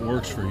find what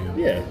works for you.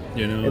 Yeah.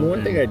 And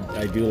one thing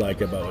I do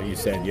like about what you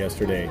said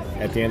yesterday,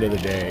 at the end of the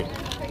day,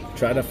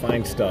 try to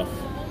find stuff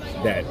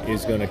that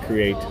is going to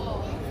create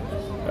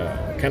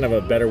kind of a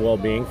better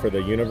well-being for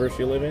the universe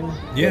you live in.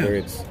 Yeah. Whether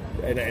it's,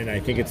 and I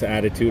think it's an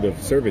attitude of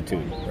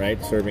servitude,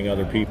 right? Serving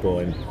other people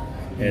and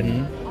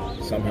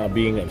somehow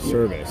being of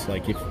service.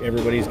 Like if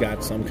everybody's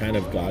got some kind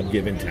of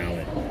God-given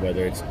talent,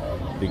 whether it's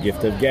the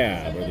gift of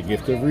gab or the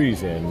gift of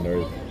reason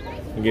or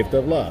the gift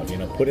of love,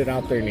 put it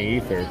out there in the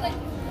ether.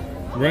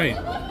 Right.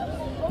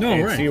 No,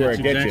 and right. see where that's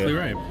it gets exactly you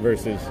right.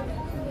 versus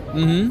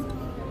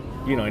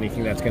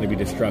anything that's going to be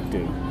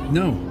destructive.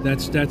 No,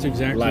 that's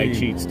exactly. Lie,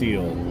 cheat,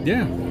 steal.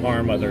 Yeah.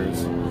 Harm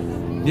others.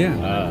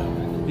 Yeah.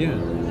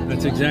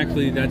 That's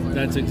exactly it.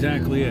 That's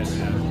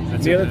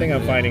the other thing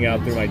I'm finding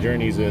out through my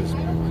journeys is,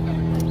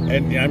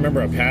 and I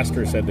remember a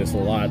pastor said this a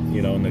lot,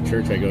 in the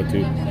church I go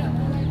to.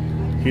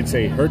 He'd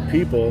say, hurt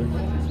people.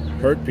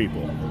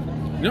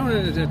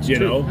 No, that's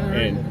true.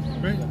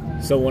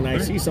 And so when I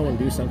see someone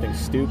do something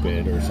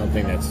stupid or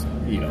something that's,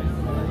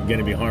 going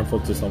to be harmful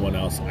to someone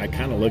else, I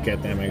kind of look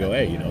at them and go,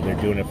 hey, they're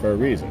doing it for a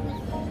reason.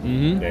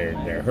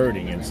 They're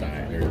hurting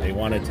inside, or they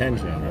want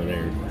attention, or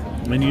they're...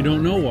 And you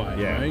don't know why,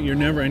 yeah. Right? You're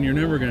never going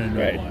to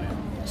know why.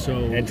 So,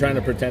 and trying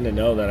to pretend to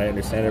know that I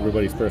understand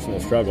everybody's personal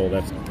struggle,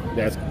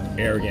 that's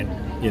arrogant,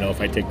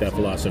 if I take that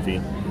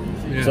philosophy.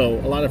 Yeah. So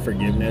a lot of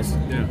forgiveness.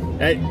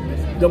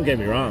 Yeah. Don't get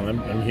me wrong,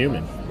 I'm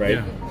human, right?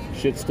 Yeah.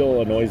 Shit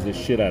still annoys the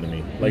shit out of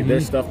me. Like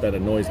there's stuff that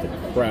annoys the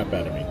crap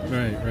out of me.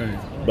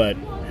 Right. But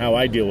how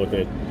I deal with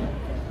it,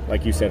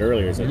 like you said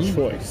earlier, is a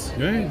choice.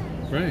 Right.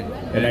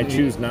 And I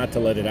choose not to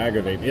let it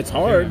aggravate. It's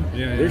hard.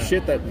 There's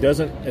shit that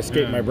doesn't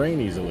escape my brain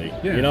easily.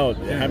 Yeah.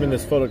 Having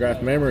this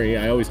photographic memory,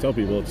 I always tell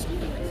people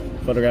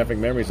photographic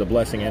memory is a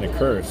blessing and a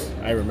curse.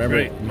 I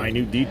remember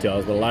minute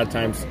details, but a lot of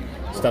times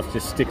stuff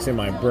just sticks in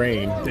my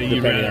brain. That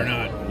you'd rather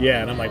not.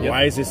 Yeah, and I'm like,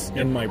 why is this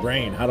in my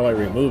brain? How do I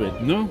remove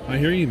it? No, I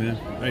hear you, man.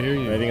 I hear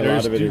you. I think a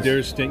lot of it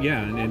is...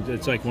 and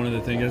it's like one of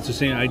the things, that's the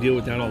same, I deal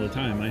with that all the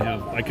time. I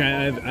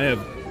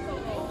have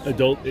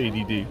adult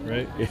ADD,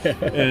 right? Yeah.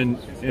 And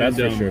that's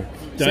for sure.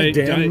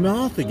 Damn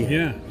mouth again.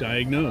 Yeah,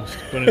 diagnosed.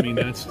 But I mean,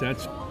 that's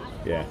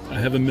yeah. I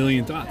have a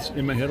million thoughts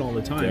in my head all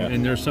the time,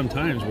 and there's some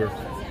times where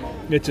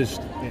it's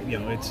just,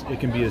 it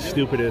can be as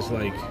stupid as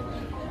like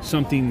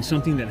something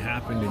that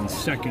happened in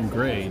second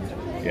grade,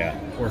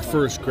 or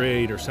first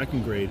grade or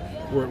second grade,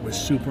 where it was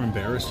super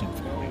embarrassing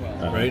for me,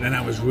 right? And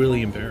I was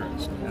really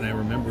embarrassed, and I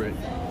remember it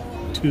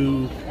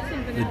to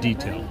the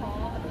detail.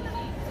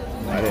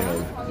 I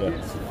didn't know.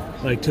 Yeah.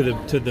 Like to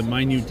the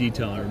minute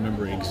detail, I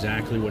remember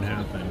exactly what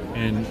happened,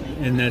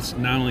 and that's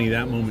not only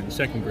that moment in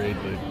second grade,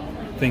 but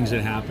things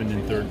that happened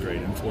in third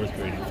grade and fourth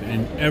grade,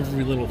 and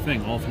every little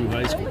thing all through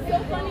high school,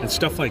 and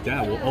stuff like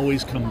that will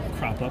always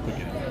crop up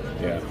again.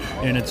 Yeah.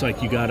 And it's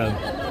like you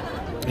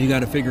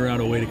gotta figure out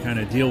a way to kind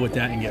of deal with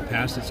that and get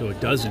past it, so it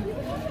doesn't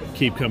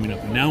keep coming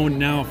up.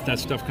 Now if that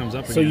stuff comes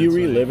up again, so you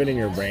relive it in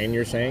your brain,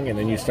 you're saying, and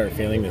then you start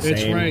feeling the same.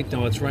 It's right.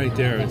 No, it's right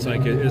there. It's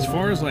like as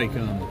far as like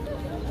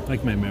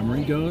my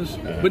memory goes,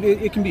 but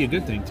it can be a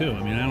good thing too.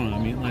 I mean, I don't know. I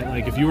mean,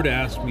 like if you were to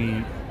ask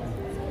me,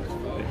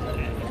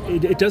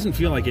 it doesn't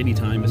feel like any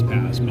time has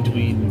passed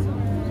between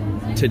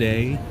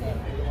today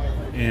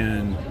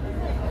and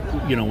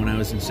when I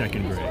was in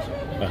second grade.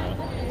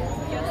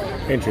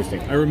 Interesting.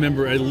 I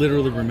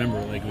literally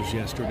remember like it was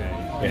yesterday,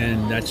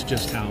 and that's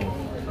just how.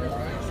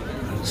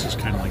 It's just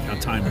kind of like how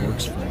time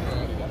works for me,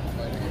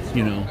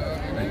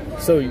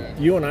 So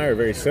you and I are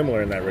very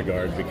similar in that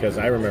regard, because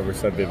I remember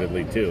so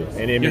vividly too,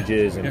 and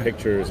images and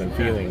pictures and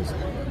feelings.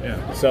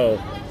 Yeah.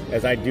 So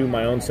as I do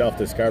my own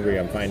self-discovery,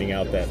 I'm finding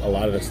out that a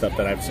lot of the stuff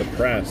that I've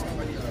suppressed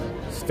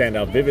stand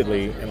out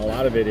vividly, and a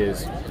lot of it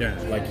is,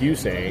 like you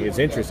say, it's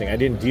interesting. I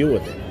didn't deal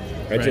with it.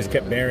 I just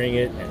kept burying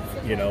it,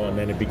 and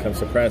then it becomes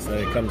suppressed, and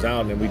then it comes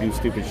out, and then we do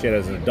stupid shit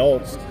as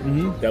adults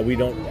that we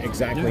don't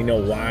exactly know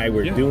why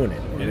we're doing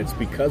it. And it's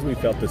because we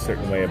felt a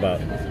certain way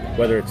about,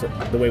 whether it's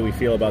the way we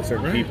feel about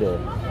certain people,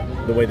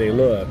 the way they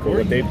look, or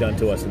what they've done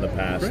to us in the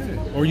past. Right.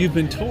 Or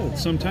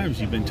sometimes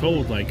you've been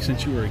told, like,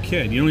 since you were a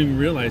kid. You don't even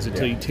realize it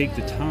until you take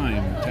the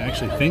time to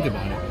actually think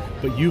about it.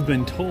 But you've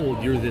been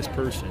told you're this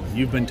person.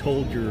 You've been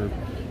told you're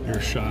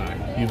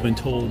shy. You've been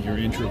told you're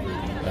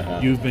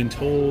introverted. You've been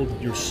told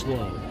you're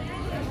slow.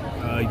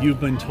 You've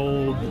been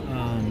told,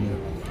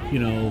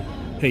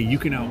 hey, you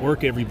can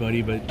outwork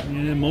everybody, but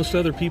most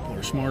other people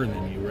are smarter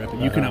than you, right? But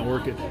you can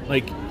outwork it.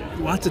 Like,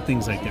 lots of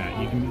things like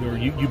that.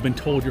 You've been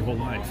told your whole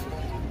life.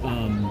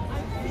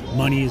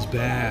 Money is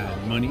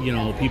bad. Money,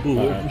 people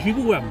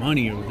who have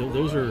money,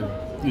 those are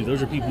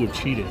people who have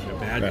cheated. They're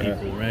bad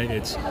people, right?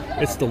 It's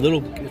the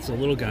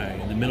little guy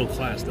in the middle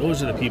class.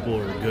 Those are the people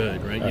who are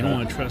good, right? You don't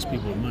want to trust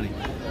people with money.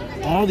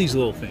 All these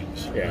little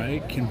things,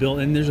 right, can build,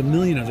 and there's a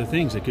million other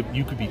things that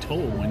you could be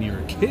told when you're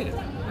a kid,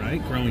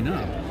 right, growing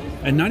up,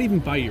 and not even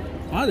by a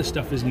lot of this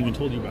stuff isn't even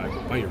told you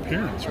by your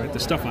parents, right? The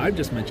stuff I've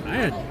just mentioned, I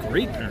had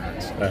great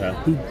parents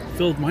who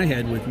filled my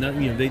head with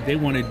nothing. They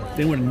wanted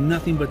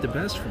nothing but the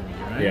best for me,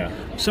 right? Yeah.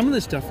 Some of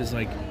this stuff is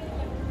like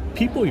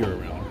people you're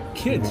around,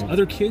 kids,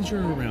 other kids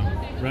you're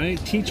around,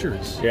 right?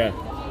 Teachers,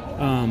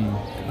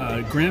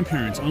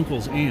 grandparents,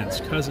 uncles, aunts,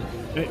 cousins,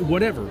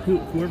 whatever,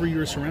 whoever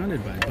you're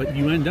surrounded by. But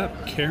you end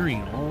up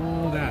carrying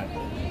all that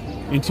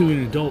into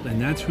an adult,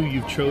 and that's who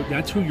you've chose.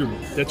 That's who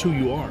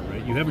you are,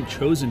 right? You haven't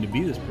chosen to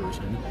be this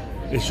person.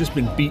 It's just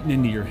been beaten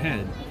into your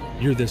head.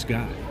 You're this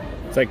guy.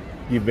 It's like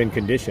you've been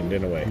conditioned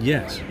in a way.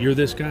 Yes, you're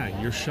this guy.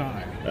 You're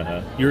shy.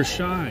 You're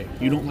shy.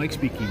 You don't like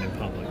speaking in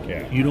public.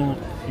 Yeah.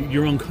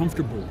 You're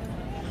uncomfortable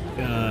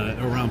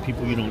around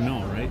people you don't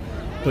know, right?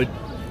 But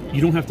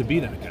you don't have to be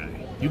that guy.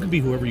 You can be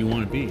whoever you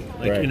want to be.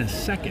 Like in a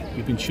second,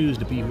 you can choose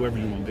to be whoever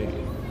you want to be.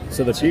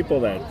 So the people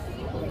that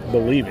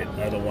believe it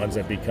are the ones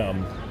that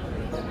become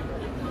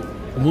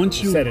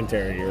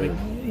sedentary, or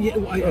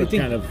I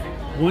think kind of.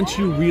 Once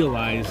you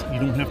realize you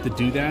don't have to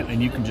do that,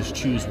 and you can just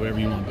choose wherever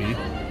you want to be.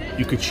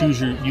 You can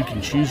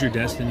choose your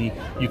destiny.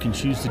 You can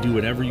choose to do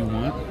whatever you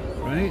want,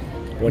 right?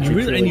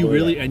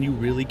 You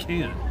really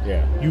can.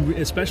 Yeah.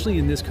 Especially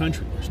in this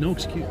country, there's no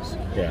excuse.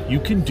 Yeah. You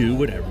can do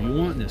whatever you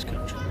want in this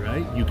country,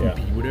 right? You can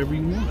be whatever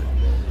you want.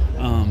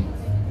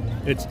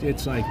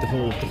 It's like the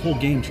whole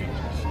game changes.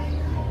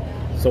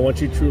 So once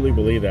you truly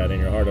believe that in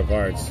your heart of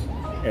hearts,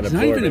 and it's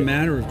not even a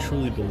matter of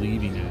truly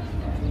believing it.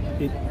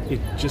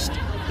 It just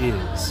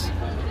is.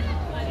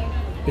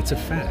 It's a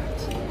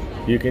fact.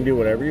 You can do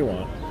whatever you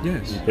want.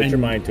 Yes. You put your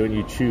mind to it, and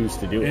you choose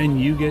to do it.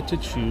 And you get to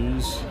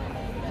choose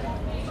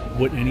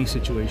what any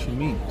situation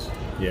means.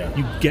 Yeah.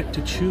 You get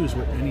to choose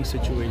what any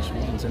situation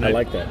means. And I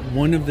like that.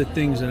 One of the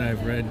things that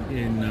I've read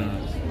in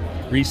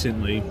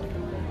recently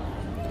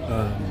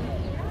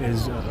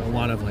is a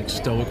lot of like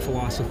Stoic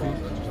philosophy.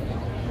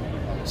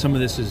 Some of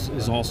this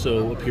is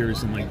also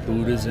appears in like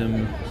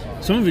Buddhism.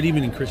 Some of it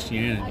even in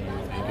Christianity.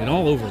 I think it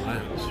all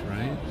overlaps,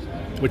 right?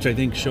 Which I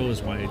think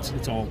shows why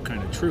it's all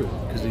kind of true,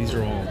 because these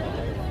are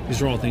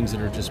all things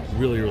that are just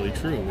really, really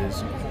true.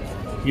 Is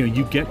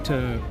you get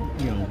to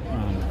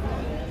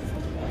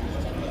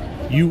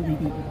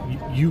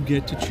you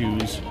get to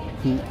choose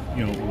who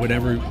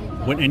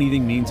what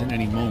anything means in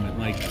any moment.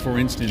 Like for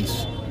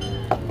instance,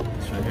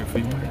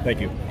 thank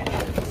you.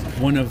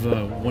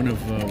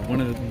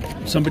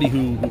 Somebody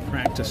who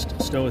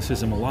practiced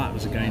Stoicism a lot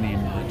was a guy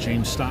named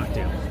James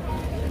Stockdale,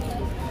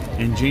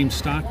 and James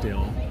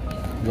Stockdale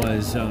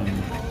was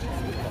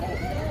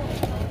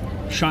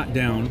shot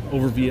down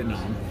over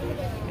Vietnam,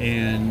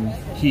 and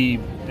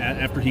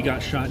after he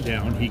got shot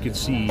down, he could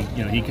see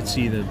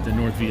the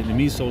North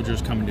Vietnamese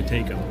soldiers coming to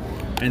take him,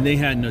 and they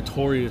had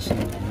notoriously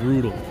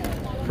brutal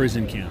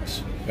prison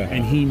camps,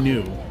 and he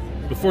knew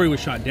before he was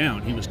shot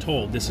down, he was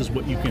told this is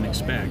what you can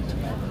expect,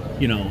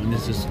 and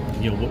this is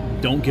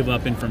don't give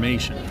up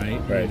information,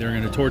 right? They're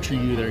going to torture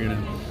you.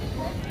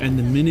 And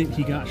the minute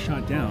he got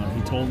shot down,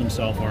 he told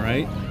himself, all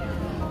right,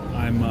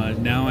 I'm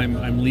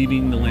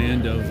leaving the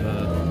land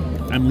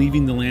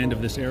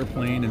of this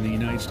airplane and the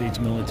United States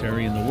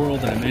military and the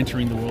world, and I'm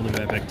entering the world of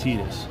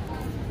Epictetus.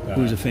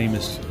 who's a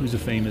famous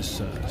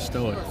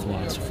Stoic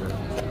philosopher.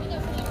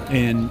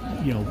 And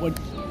you know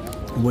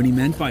what he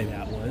meant by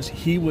that was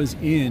he was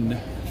in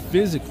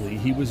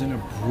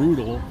a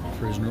brutal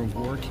prisoner of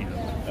war camp.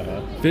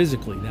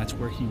 Physically, that's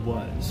where he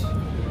was,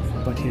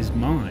 but his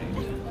mind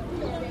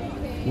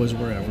was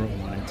wherever it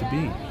wanted to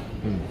be.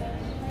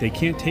 They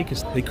couldn't take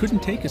his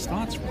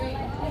thoughts from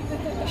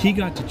him. He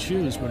got to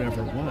choose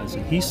whatever it was,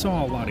 and he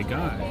saw a lot of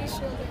guys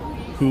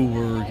who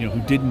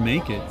who didn't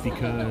make it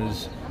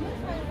because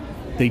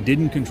they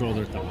didn't control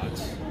their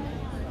thoughts.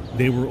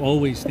 They were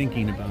always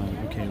thinking about,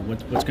 okay,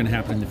 what's going to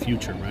happen in the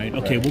future, right?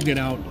 Okay, we'll get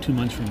out 2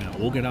 months from now.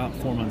 We'll get out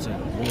 4 months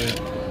out.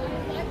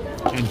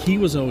 And he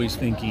was always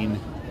thinking,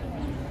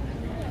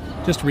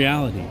 just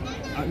reality.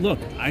 Look,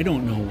 I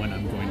don't know when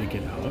I'm going to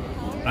get out.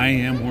 I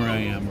am where I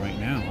am right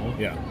now.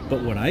 Yeah.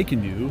 But what I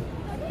can do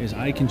is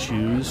I can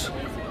choose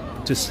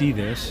to see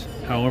this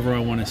however I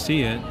want to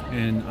see it,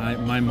 and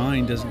my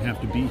mind doesn't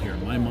have to be here.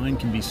 My mind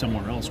can be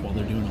somewhere else while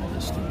they're doing all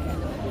this to me.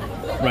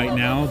 Right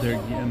now, is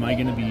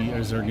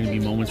there going to be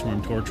moments where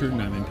I'm tortured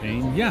and I'm in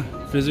pain? Yeah,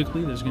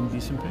 physically, there's going to be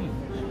some pain.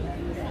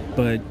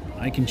 But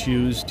I can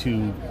choose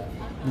to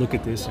look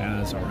at this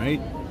as, all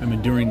right, I'm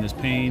enduring this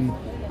pain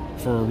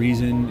for a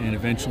reason, and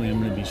eventually I'm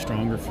going to be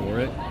stronger for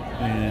it,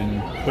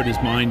 and put his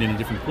mind in a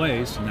different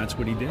place, and that's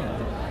what he did.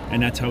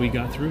 And that's how he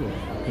got through it.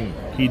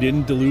 He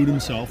didn't delude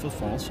himself with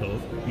false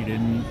hope. He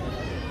didn't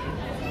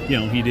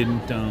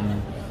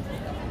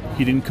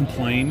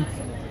complain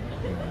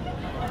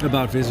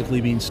about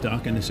physically being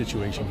stuck in the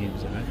situation he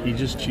was at. He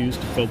just chose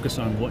to focus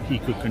on what he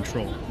could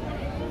control,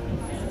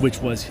 which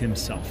was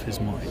himself, his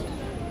mind.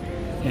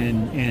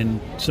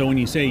 And so when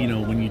you say,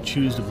 when you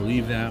choose to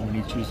believe that,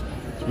 it's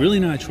really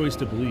not a choice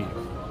to believe.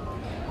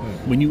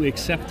 When you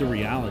accept the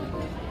reality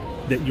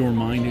that your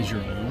mind is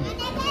your own.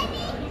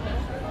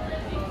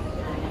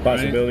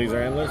 Possibilities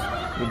are endless,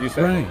 would you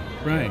say?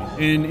 Right.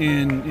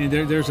 And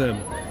there's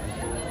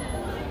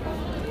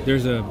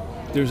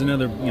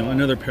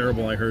another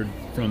parable I heard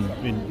from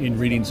in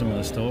reading some of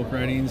the Stoic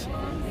writings,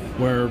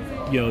 where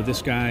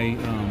this guy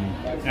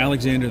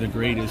Alexander the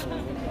Great is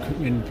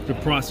in the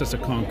process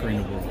of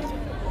conquering the world,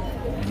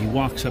 and he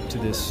walks up to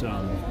this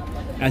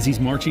as he's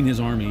marching his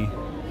army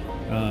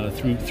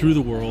through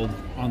the world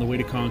on the way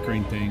to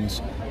conquering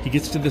things. He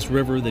gets to this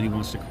river that he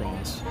wants to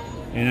cross,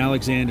 and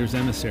Alexander's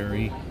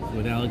emissary,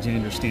 with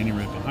Alexander standing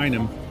right behind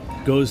him,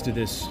 goes to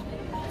this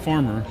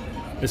farmer,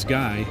 this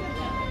guy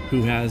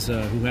who has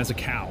a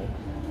cow,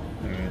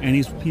 and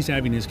he's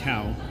having his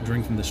cow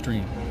drink from the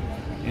stream.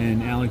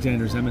 And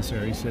Alexander's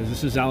emissary says,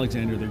 "This is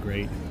Alexander the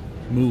Great.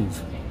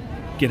 Move,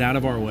 get out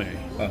of our way.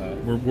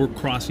 We're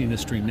crossing the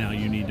stream now.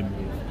 You need to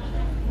move."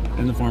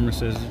 And the farmer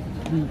says,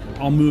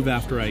 "I'll move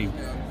after I'm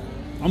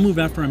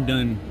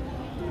done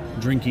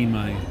drinking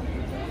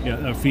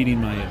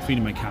feeding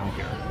my cow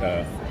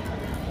here."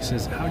 He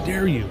says, "How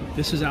dare you?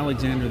 This is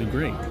Alexander the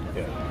Great.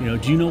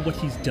 Do you know what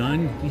he's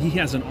done? He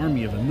has an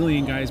army of 1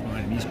 million guys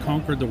behind him. He's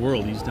conquered the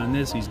world. He's done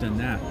this. He's done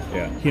that.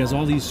 He has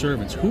all these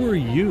servants. Who are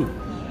you?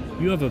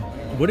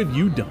 What have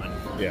you done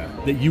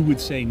that you would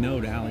say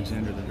no to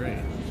Alexander the Great?"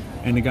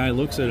 And the guy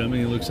looks at him,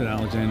 and he looks at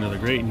Alexander the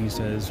Great, and he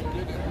says,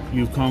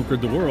 "You've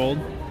conquered the world.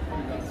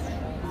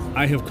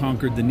 I have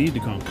conquered the need to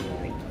conquer the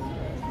world."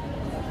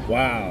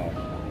 Wow.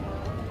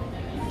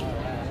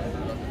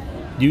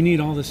 You need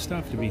all this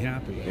stuff to be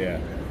happy. Yeah.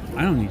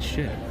 I don't need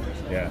shit.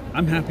 Yeah.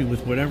 I'm happy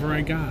with whatever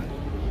I got.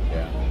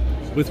 Yeah.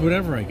 With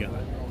whatever I got.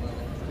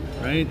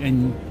 Right?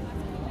 And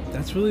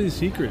that's really the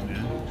secret,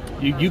 man.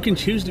 You can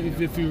choose to,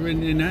 if you're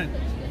in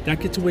that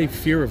gets away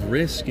fear of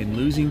risk and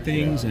losing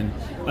things, and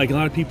like a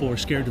lot of people are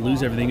scared to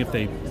lose everything if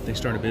they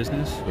start a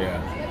business.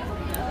 Yeah.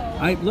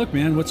 Look,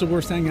 man, what's the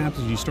worst thing that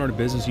happens? You start a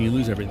business and you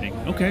lose everything.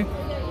 Okay.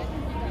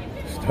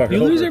 You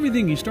lose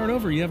everything, you start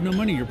over, you have no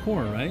money, you're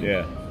poor, right?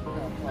 Yeah.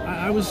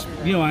 I was,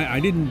 I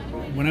didn't,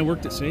 when I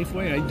worked at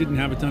Safeway, I didn't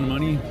have a ton of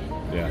money.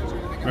 Yeah.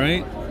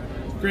 Right?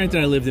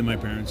 Granted, I lived in my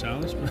parents'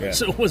 house,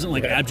 so it wasn't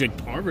like abject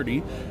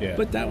poverty. Yeah.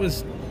 But I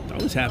was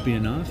happy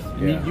enough.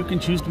 Yeah. You can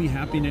choose to be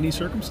happy in any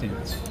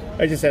circumstance.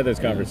 I just had this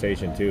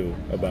conversation too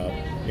about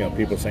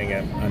people saying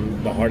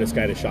I'm the hardest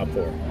guy to shop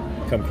for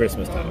come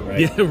Christmas time, right?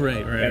 Yeah,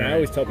 right. And I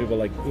always tell people,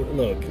 like,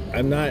 look,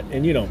 I'm not,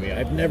 and you know me,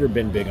 I've never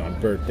been big on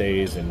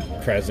birthdays and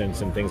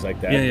presents and things like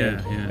that.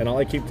 And all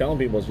I keep telling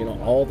people is,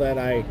 all that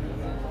I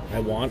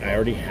want, I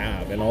already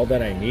have, and all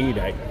that I need,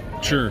 I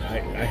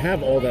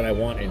have all that I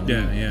want and need.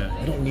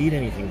 I don't need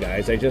anything,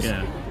 guys. I just,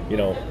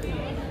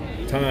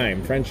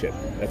 time, friendship.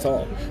 That's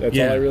all. That's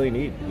all I really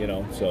need,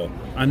 so.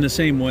 I'm the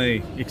same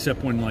way,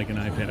 except when, like, an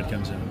iPad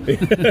comes out.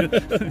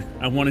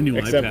 I want a new iPad.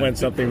 Except when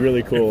something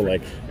really cool,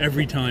 like...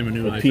 Every time a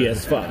new iPad.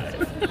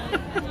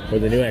 PS5. Or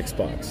the new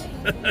Xbox.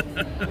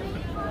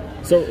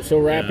 So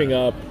wrapping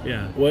up,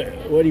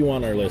 what do you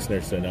want our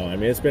listeners to know? I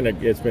mean, it's been a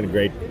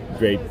great,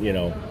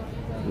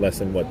 less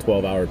than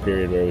 12-hour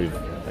period where we've.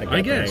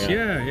 I guess,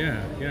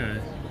 yeah.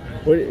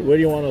 What do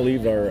you want to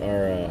leave our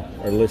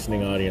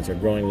listening audience, our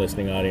growing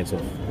listening audience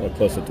of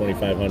close to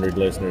 2,500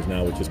 listeners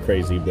now, which is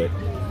crazy, but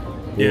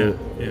what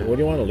do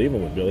you want to leave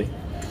them with, Billy?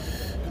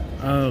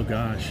 Oh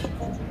gosh,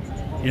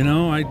 You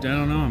know, I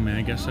don't know, man.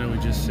 I guess I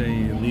would just say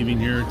leaving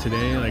here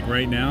today, like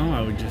right now,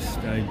 I would just,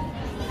 I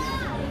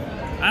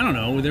don't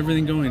know, with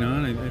everything going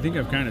on, I think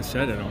I've kind of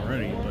said it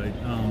already, but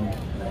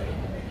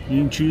you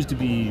can choose to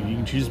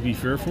be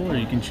fearful, or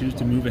you can choose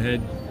to move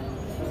ahead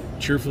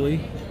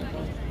cheerfully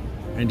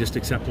and just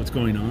accept what's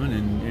going on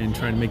and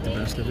try to make the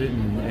best of it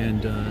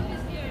and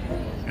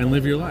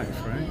live your life,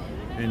 right?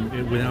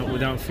 And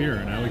without fear.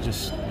 And I would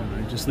just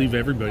leave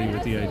everybody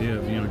with the idea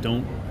of, you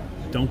know,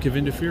 don't give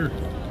in to fear.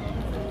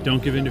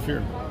 Don't give in to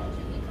fear.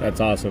 That's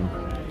awesome.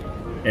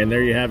 And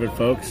there you have it,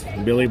 folks.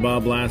 Billy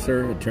Bob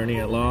Lasser, attorney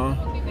at law,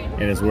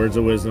 and his words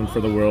of wisdom for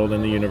the world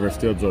and the universe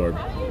to absorb.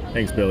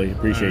 Thanks, Billy.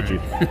 Appreciate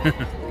you.